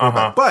nice little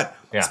throwback. But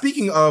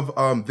speaking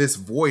of this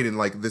void and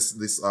like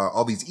this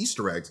all these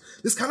Easter eggs,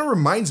 this kind of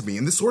reminds me,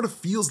 and this sort of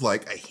feels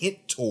like a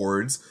hint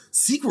towards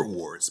Secret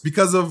Wars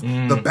because of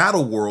the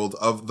battle world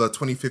of the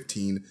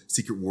 2015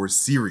 Secret Wars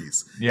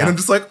series. And I'm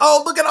just like,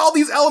 oh, look at all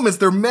these elements.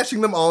 They're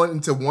meshing them all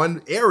into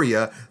one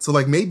area. So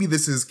like maybe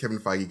this is Kevin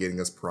Feige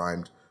getting us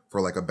primed for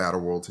like a battle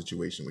world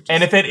situation.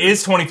 And if it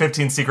is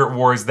 2015 Secret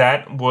Wars,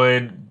 that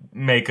would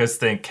make us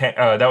think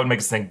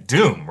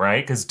Doom,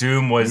 right? Because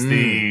Doom was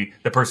the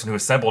person who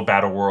assembled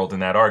Battleworld in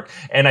that arc.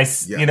 And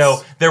you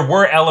know, there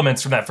were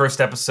elements from that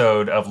first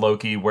episode of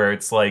Loki where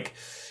it's like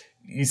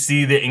you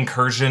see the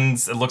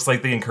incursions. It looks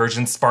like the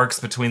incursion sparks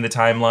between the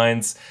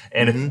timelines.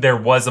 And if there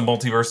was a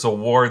multiversal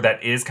war,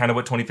 that is kind of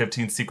what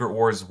 2015 Secret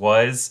Wars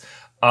was.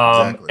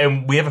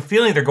 And we have a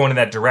feeling they're going in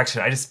that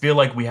direction. I just feel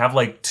like we have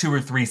like 2 or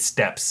 3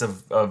 steps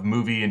of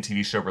movie and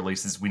TV show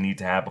releases we need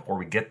to have before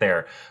we get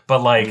there.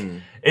 But like,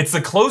 it's the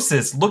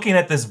closest, looking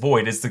at this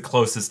void, is the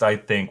closest I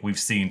think we've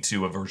seen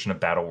to a version of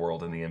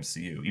Battleworld in the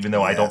MCU. Even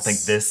though I don't think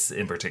this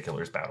in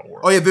particular is Battleworld.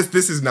 Oh yeah,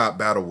 this is not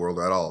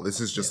Battleworld at all.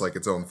 This is just like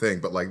its own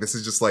thing. But like, this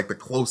is just like the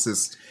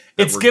closest.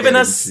 It's given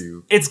us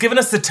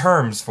the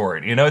terms for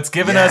it. You know, it's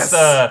given us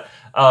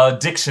a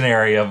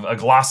dictionary of a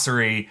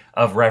glossary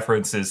of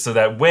references so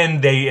that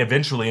when they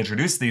eventually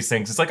introduce these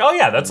things, it's like, oh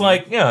yeah, that's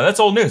like, that's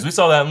old news. We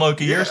saw that in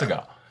Loki years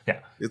ago. Yeah.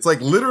 It's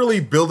like literally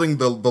building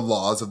the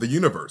laws of the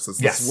universe. It's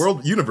this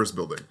world universe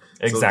building.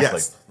 Exactly. So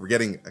yes, we're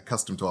getting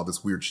accustomed to all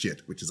this weird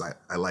shit, which is,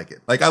 I like it.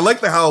 Like, I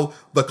like how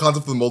the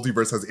concept of the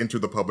multiverse has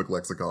entered the public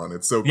lexicon.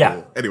 It's so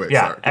cool. Anyway,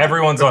 sorry.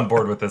 Everyone's on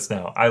board with this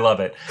now. I love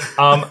it.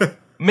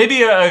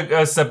 Maybe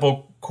a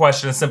simple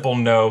question, a simple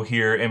no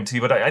here, MT,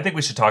 but I think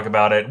we should talk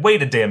about it.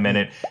 Wait a damn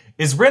minute.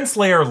 Is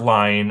Renslayer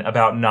lying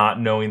about not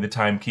knowing the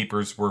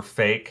Timekeepers were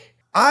fake?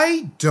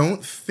 I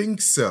don't think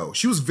so.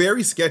 She was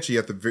very sketchy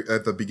at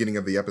the beginning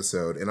of the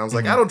episode, and I was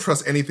like, I don't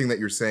trust anything that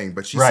you're saying,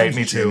 but she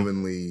seems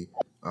genuinely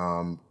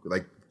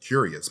like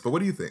curious. But what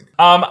do you think?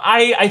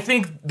 I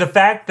think the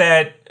fact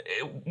that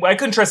I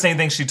couldn't trust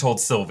anything she told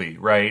Sylvie,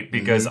 right?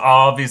 Because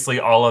obviously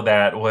all of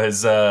that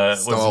was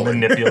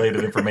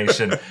manipulated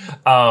information.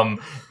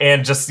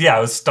 And just, it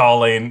was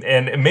stalling.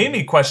 And it made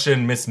me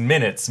question Miss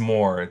Minutes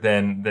more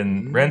than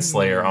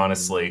Renslayer,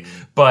 honestly.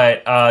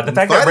 But the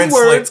fact that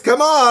Renslayer... come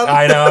on!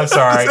 I know, I'm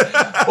sorry.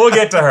 We'll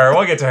get to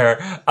her.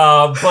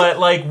 But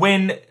like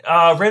when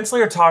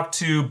Renslayer talked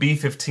to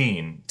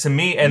B-15, to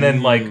me, and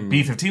then like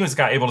B-15 was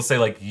able to say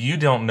like, you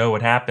don't know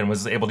what happened,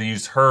 was able to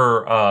use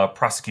her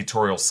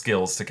prosecutorial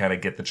skills to kind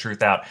of get the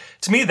truth out.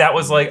 To me, that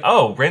was like,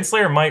 oh,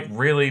 Renslayer might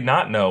really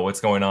not know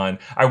what's going on.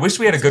 I wish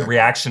we had a good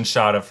reaction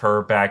shot of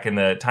her back in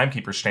the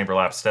Timekeepers Chamber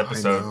last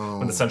episode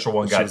when the Central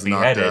One got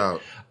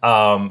beheaded.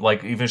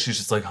 Like even she's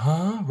just like,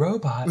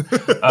 robot.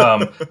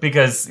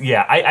 Because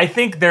I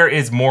think there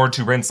is more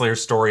to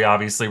Renslayer's story.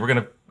 Obviously, we're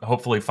gonna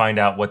hopefully find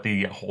out what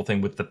the whole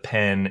thing with the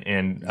pen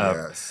and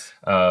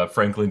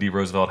Franklin D.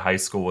 Roosevelt High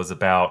School was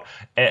about.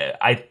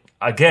 I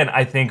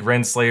think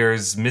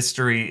Renslayer's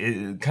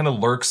mystery kind of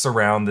lurks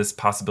around this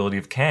possibility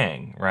of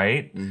Kang,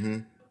 right?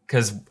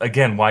 Because,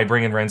 again, why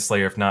bring in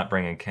Renslayer if not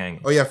bring in Kang?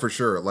 Oh, yeah, for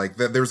sure. Like,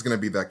 there's going to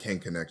be that Kang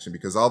connection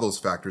because all those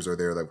factors are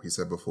there that we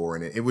said before,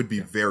 and it would be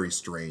very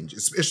strange,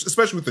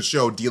 especially with the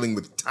show dealing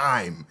with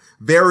time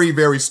very,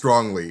 very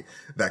strongly,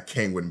 that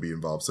Kang wouldn't be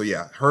involved. So,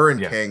 yeah, her and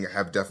Kang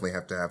definitely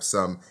have to have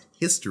some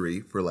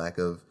history, for lack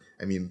of,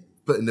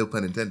 but no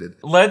pun intended.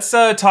 Let's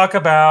talk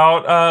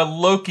about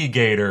Loki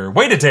Gator.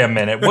 Wait a damn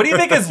minute. What do you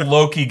think is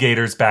Loki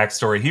Gator's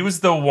backstory? He was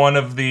the one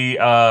of the...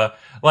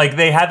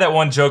 they had that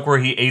one joke where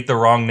he ate the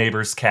wrong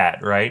neighbor's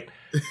cat, right?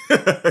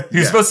 He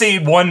was supposed to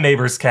eat one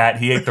neighbor's cat.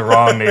 He ate the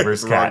wrong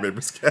neighbor's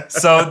cat.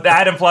 So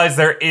that implies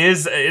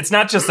it's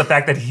not just the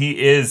fact that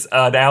he is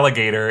an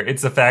alligator.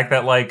 It's the fact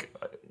that, like,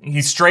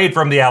 he strayed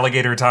from the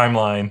alligator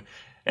timeline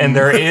and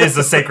there is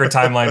a sacred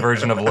timeline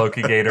version of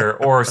Loki Gator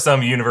or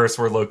some universe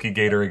where Loki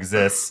Gator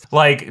exists.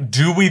 Like,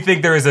 do we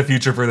think there is a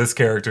future for this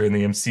character in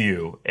the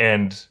MCU?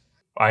 And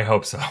I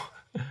hope so.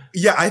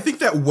 Yeah, I think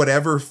that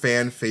whatever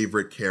fan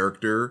favorite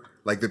character,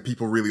 like that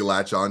people really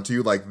latch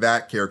onto, like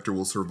that character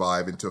will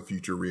survive into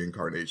future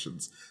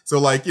reincarnations. So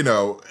like, you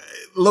know,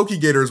 Loki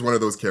Gator is one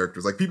of those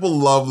characters. Like people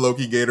love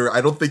Loki Gator.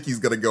 I don't think he's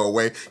going to go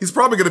away. He's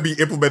probably going to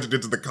be implemented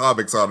into the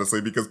comics,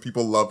 honestly, because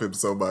people love him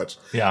so much.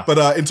 Yeah.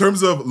 But in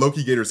terms of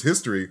Loki Gator's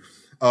history,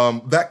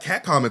 that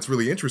cat comment's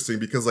really interesting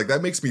because like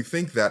that makes me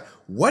think that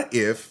what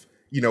if,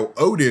 you know,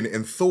 Odin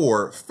and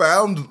Thor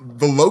found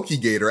the Loki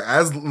Gator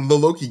as the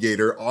Loki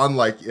Gator on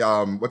like,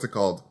 what's it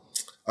called?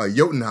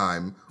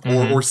 Jotunheim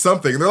or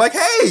something. And they're like,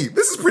 hey,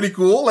 this is pretty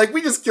cool. Like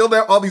we just killed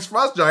out all these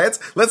frost giants.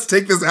 Let's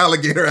take this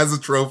alligator as a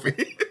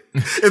trophy.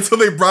 And so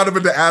they brought him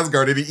into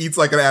Asgard and he eats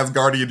like an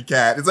Asgardian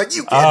cat. It's like,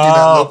 you can't do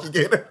that, Loki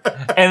Gator.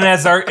 And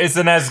is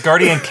an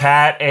Asgardian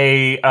cat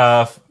a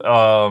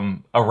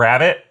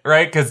rabbit,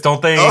 right? Because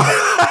don't they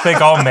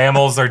think all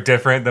mammals are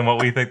different than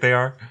what we think they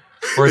are?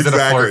 Or is it a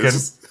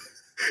flurkin?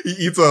 He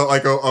eats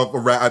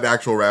an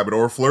actual rabbit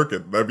or a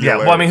flurkin. That'd be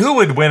hilarious. Well, I mean, who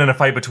would win in a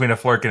fight between a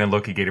flurkin and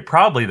Loki Gator?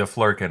 Probably the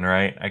flurkin,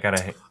 right?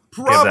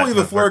 Probably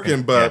the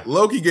flurkin, but yeah.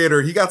 Loki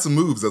Gator, he got some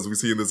moves as we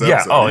see in this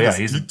episode.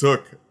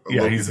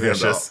 He's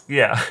vicious.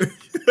 Yeah.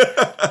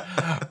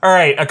 All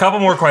right, a couple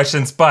more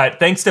questions, but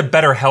thanks to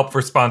BetterHelp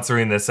for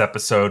sponsoring this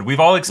episode. We've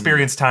all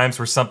experienced times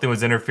where something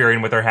was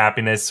interfering with our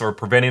happiness or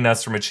preventing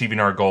us from achieving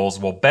our goals.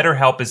 Well,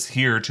 BetterHelp is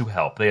here to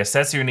help. They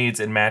assess your needs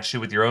and match you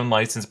with your own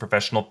licensed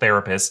professional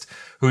therapist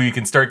who you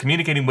can start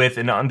communicating with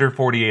in under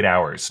 48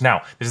 hours.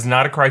 Now, this is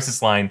not a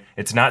crisis line.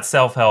 It's not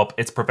self-help.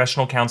 It's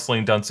professional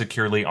counseling done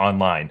securely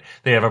online.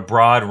 They have a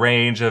broad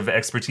range of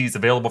expertise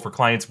available for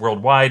clients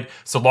worldwide,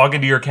 so log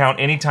into your account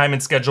anytime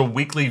and schedule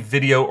weekly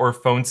video or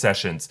phone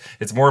sessions.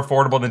 It's more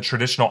affordable than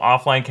traditional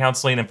offline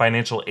counseling, and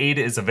financial aid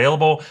is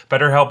available.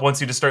 BetterHelp wants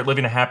you to start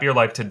living a happier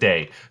life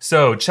today.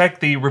 So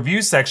check the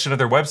review section of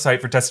their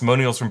website for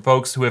testimonials from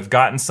folks who have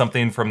gotten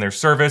something from their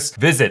service.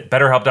 Visit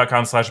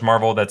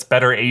betterhelp.com/Marvel. That's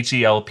better,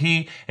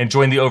 H-E-L-P, and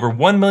join the over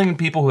 1 million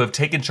people who have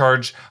taken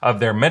charge of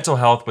their mental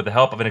health with the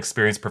help of an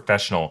experienced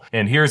professional.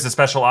 And here's a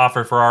special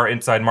offer for our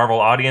Inside Marvel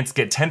audience.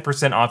 Get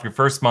 10% off your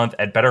first month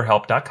at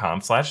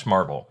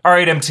betterhelp.com/Marvel. All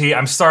right, MT,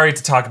 I'm sorry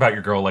to talk about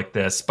your girl like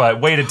this, but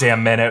wait a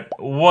damn minute.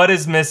 What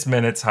is Miss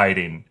Minutes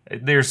hiding?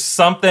 There's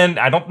something.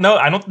 I don't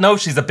know if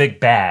she's a big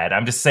bad.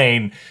 I'm just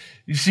saying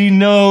she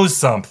knows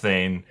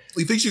something.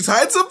 You think she's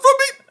hiding something from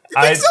me?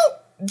 You think so?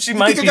 She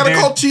might be. I gotta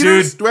call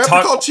cheaters? Do I have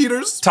to call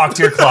cheaters? Talk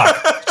to your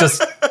clock.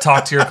 Just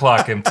talk to your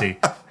clock, MT.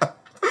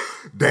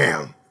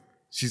 Damn.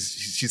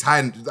 She's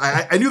hiding.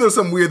 I knew there was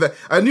something weird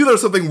I knew there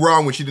was something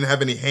wrong when she didn't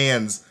have any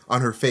hands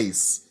on her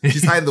face.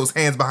 She's hiding those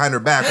hands behind her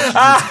back when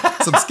she's doing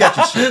some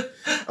sketchy shit.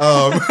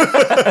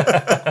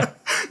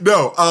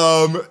 No,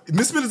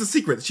 Miss Minutes is a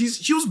secret.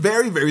 She was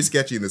very, very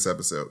sketchy in this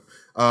episode.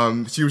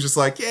 She was just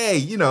like, hey,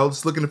 you know,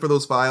 just looking for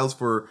those files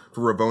for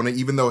Ravonna,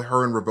 even though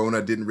her and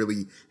Ravonna didn't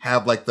really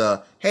have like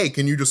the, hey,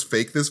 can you just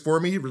fake this for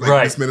me? Like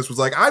right. Miss Minutes was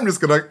like, I'm just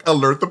gonna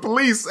alert the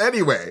police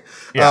anyway.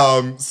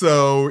 Yeah.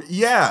 So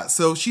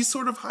she's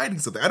sort of hiding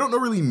something. I don't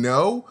really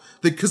know,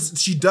 because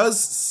she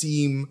does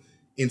seem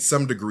in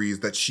some degrees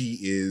that she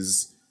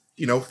is,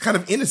 you know, kind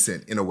of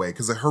innocent in a way,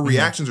 because her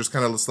reactions are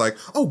kind of just like,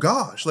 oh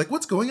gosh, like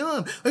what's going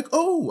on? Like,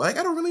 oh, like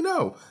I don't really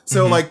know.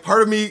 So like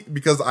part of me,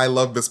 because I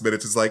love Miss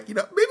Minutes, is like, you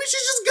know, maybe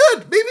she's just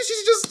good. Maybe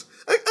she's just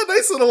a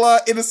nice little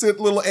innocent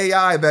little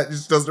AI that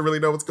just doesn't really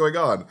know what's going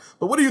on.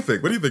 But what do you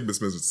think? What do you think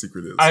Miss Minutes'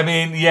 secret is? I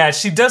mean, yeah,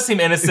 she does seem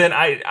innocent.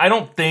 I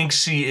don't think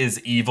she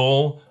is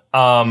evil.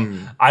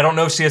 I don't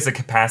know if she has a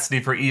capacity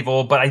for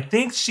evil, but I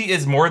think she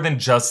is more than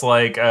just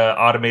like an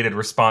automated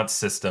response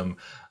system.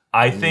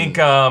 I think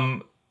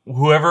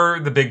whoever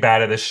the big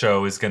bad of this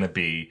show is going to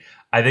be,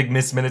 I think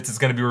Miss Minutes is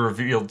going to be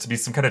revealed to be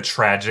some kind of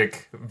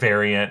tragic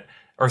variant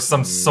or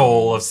some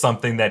soul of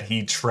something that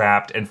he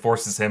trapped and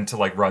forces him to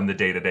like run the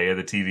day-to-day of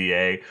the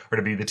TVA or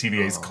to be the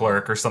TVA's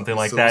clerk or something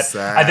like that.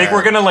 Sad. I think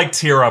we're going to like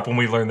tear up when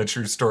we learn the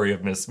true story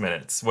of Miss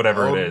Minutes,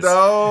 whatever it is.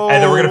 No.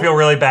 And then we're going to feel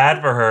really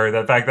bad for her.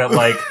 The fact that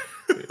like,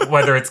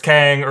 whether it's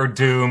Kang or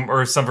Doom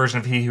or some version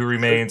of He Who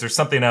Remains or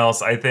something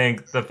else, I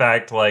think the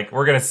fact like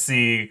we're going to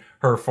see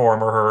her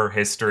form or her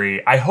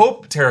history. I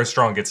hope Tara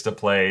Strong gets to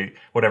play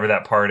whatever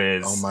that part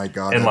is. Oh my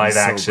god, in live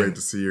action. So great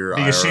to see her.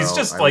 Because she's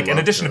just like, in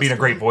addition to being a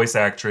great voice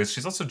actress,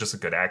 she's also just a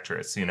good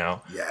actress, you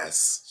know?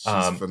 Yes,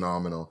 she's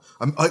phenomenal.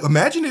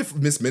 Imagine if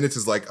Miss Minutes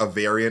is like a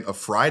variant of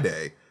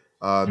Friday,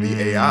 the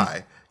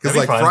AI. Because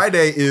like fun.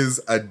 Friday is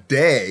a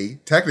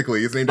day,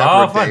 technically, it's named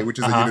after a day, which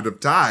is a unit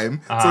of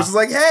time. So it's just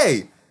like,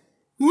 hey,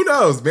 who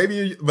knows?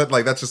 Maybe, but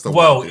like that's just a.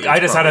 Whoa! I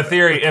just had a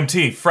theory.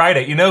 MT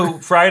Friday. You know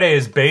who Friday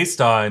is based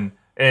on,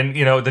 and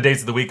you know the days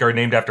of the week are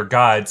named after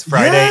gods.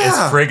 Friday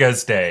is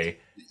Frigga's day.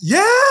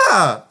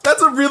 Yeah,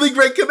 that's a really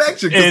great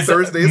connection. Is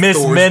Thursday is Miss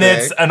Thor's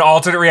Minutes day. an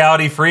alternate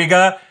reality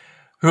Frigga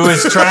who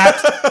is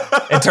trapped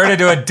and turned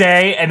into a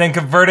day and then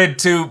converted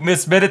to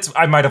Miss Minutes?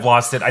 I might have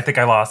lost it. I think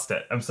I lost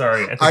it. I'm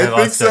sorry. I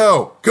think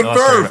so.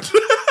 Confirmed.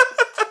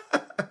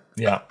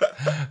 Yeah.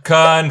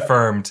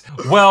 Confirmed.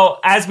 Well,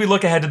 as we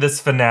look ahead to this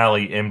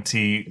finale,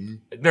 MT,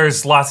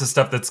 there's lots of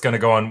stuff that's going to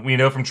go on. We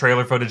know from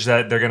trailer footage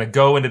that they're going to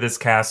go into this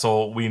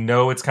castle. We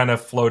know it's kind of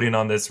floating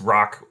on this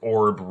rock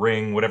orb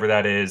ring, whatever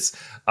that is.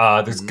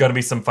 There's going to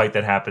be some fight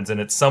that happens,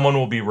 and someone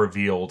will be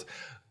revealed.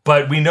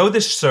 But we know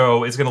this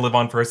show is going to live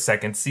on for a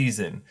second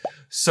season.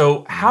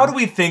 So how do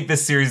we think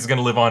this series is going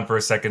to live on for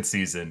a second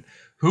season?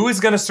 Who is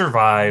going to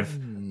survive?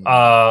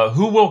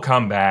 Who will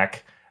come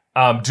back?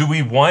 Do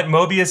we want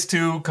Mobius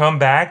to come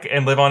back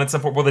and live on in some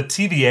form? Will the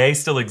TVA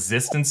still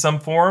exist in some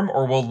form?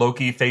 Or will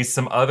Loki face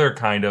some other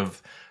kind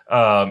of,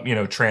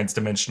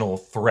 trans-dimensional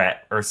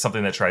threat or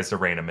something that tries to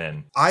rein him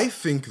in? I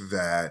think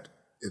that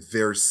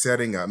they're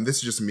setting up, and this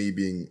is just me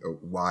being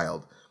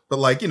wild,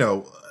 but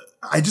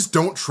I just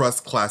don't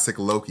trust classic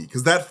Loki,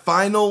 because that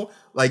final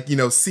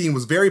scene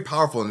was very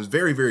powerful and it was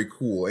very, very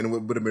cool, and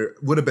it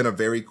would have been a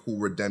very cool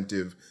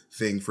redemptive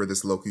thing for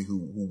this Loki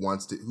who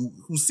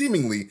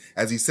seemingly,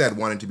 as he said,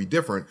 wanted to be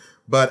different.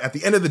 But at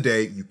the end of the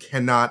day, you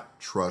cannot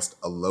trust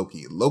a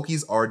Loki.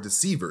 Lokis are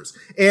deceivers,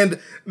 and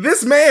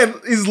this man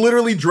is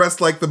literally dressed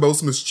like the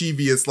most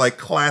mischievous,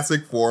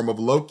 classic form of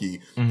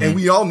Loki. And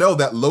we all know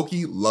that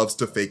Loki loves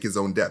to fake his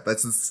own death.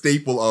 That's the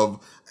staple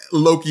of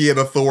Loki in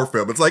a Thor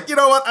film. It's like, you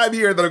know what? I'm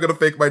here, then I'm going to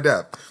fake my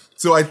death.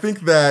 So I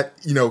think that,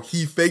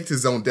 he faked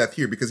his own death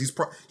here because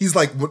he's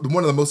like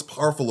one of the most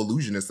powerful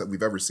illusionists that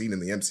we've ever seen in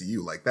the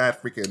MCU. Like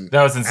that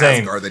was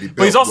insane. Asgard that he built.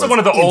 But he's also one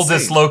of the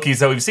oldest Lokis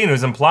that we've seen,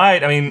 who's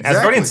implied. I mean,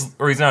 exactly. Asgardians,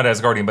 or he's not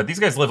Asgardian, but these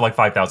guys live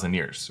 5,000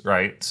 years,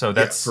 right? So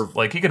that's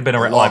he could have been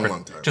a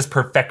long time, just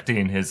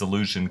perfecting his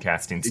illusion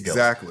casting skills.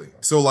 Exactly.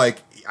 So I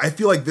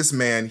feel like this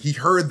man, he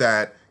heard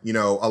that,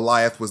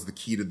 Alioth was the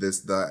key to this,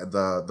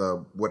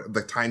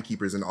 the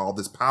timekeepers and all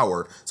this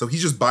power. So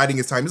he's just biding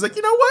his time. He's like,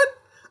 you know what?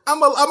 I'm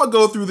gonna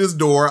go through this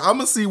door. I'm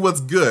gonna see what's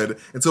good.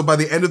 And so by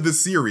the end of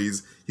this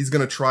series, he's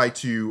gonna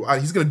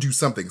he's gonna do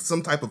something,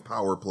 some type of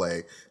power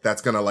play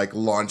that's gonna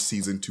launch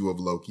season 2 of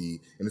Loki.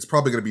 And it's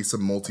probably gonna be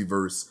some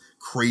multiverse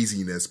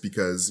craziness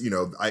because,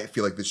 I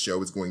feel like this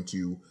show is going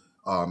to,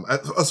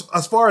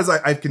 as far as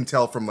I can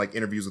tell from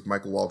interviews with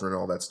Michael Waldron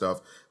and all that stuff,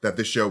 that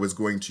this show is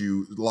going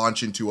to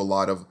launch into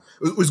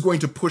it was going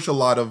to push a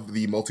lot of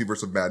the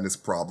Multiverse of Madness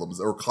problems,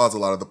 or cause a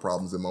lot of the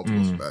problems in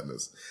Multiverse of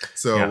Madness.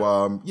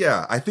 So,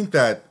 I think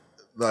that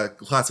the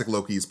classic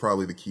Loki is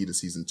probably the key to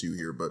season 2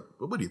 here, but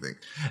what do you think?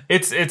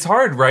 It's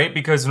hard, right?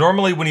 Because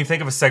normally when you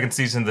think of a second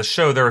season of the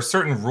show, there are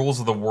certain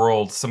rules of the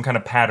world, some kind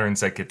of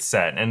patterns that get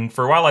set. And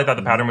for a while I thought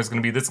the pattern was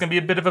going to be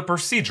a bit of a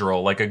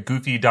procedural, like a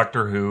goofy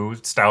Doctor Who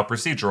style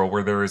procedural,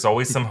 where there is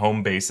always some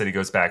home base that he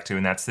goes back to,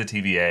 and that's the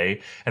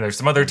TVA. And there's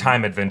some other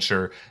time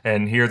adventure,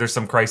 and here there's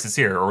some crisis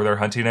here, or they're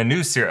hunting a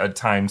new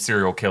time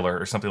serial killer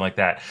or something like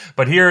that.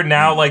 But here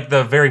now,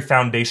 the very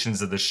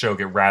foundations of the show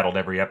get rattled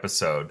every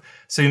episode.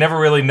 So you never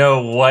really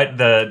know what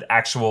the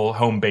actual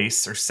home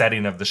base or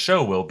setting of the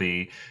show will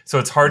be. So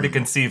it's hard to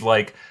conceive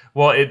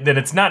then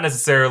it's not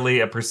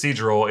necessarily a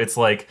procedural. It's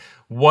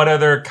what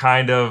other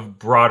kind of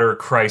broader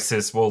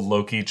crisis will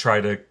Loki try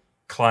to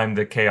climb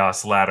the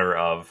chaos ladder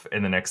of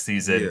in the next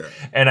season? Yeah.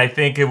 And I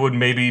think it would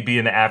maybe be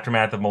in the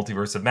aftermath of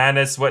Multiverse of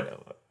Madness. What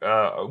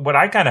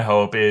I kind of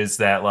hope is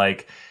that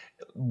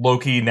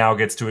Loki now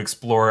gets to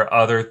explore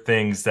other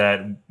things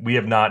that we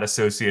have not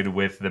associated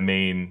with the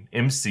main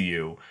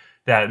MCU.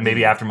 That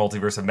maybe after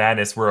Multiverse of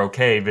Madness, we're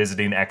okay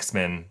visiting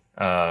X-Men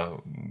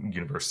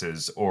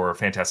universes or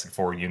Fantastic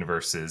Four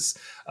universes.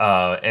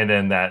 And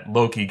then that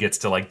Loki gets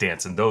to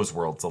dance in those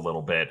worlds a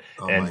little bit.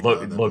 And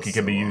Loki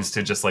can be used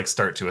to just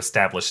start to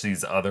establish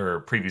these other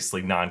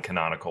previously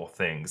non-canonical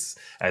things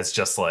as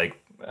just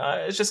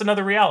it's just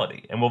another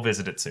reality. And we'll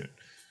visit it soon.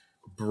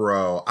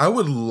 Bro, I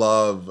would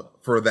love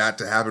for that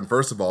to happen,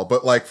 first of all,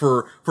 but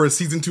for a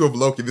season 2 of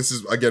Loki, this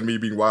is again me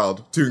being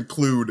wild, to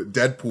include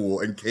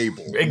Deadpool and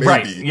Cable, maybe.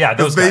 Right? Yeah,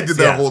 those they guys, did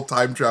that whole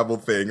time travel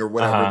thing or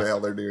whatever the hell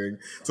they're doing.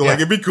 So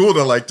it'd be cool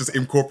to just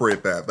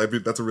incorporate that.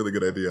 That's a really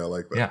good idea. I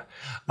like that.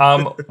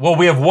 Yeah. Well,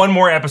 we have one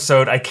more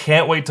episode. I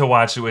can't wait to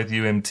watch it with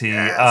you, MT.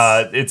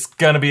 Yes. It's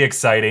gonna be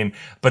exciting.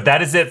 But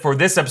that is it for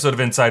this episode of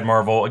Inside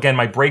Marvel. Again,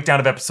 my breakdown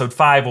of episode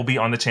 5 will be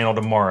on the channel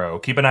tomorrow.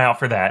 Keep an eye out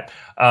for that.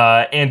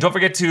 And don't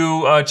forget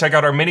to check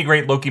out our many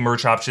great Loki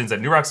merch options at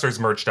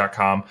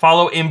newrockstarsmerch.com.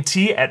 Follow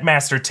MT at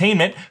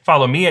Mastertainment.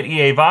 Follow me at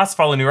EA Voss.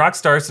 Follow New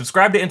Rockstars.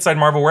 Subscribe to Inside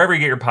Marvel wherever you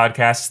get your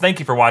podcasts. Thank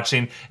you for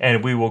watching,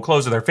 and we will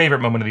close with our favorite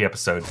moment of the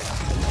episode.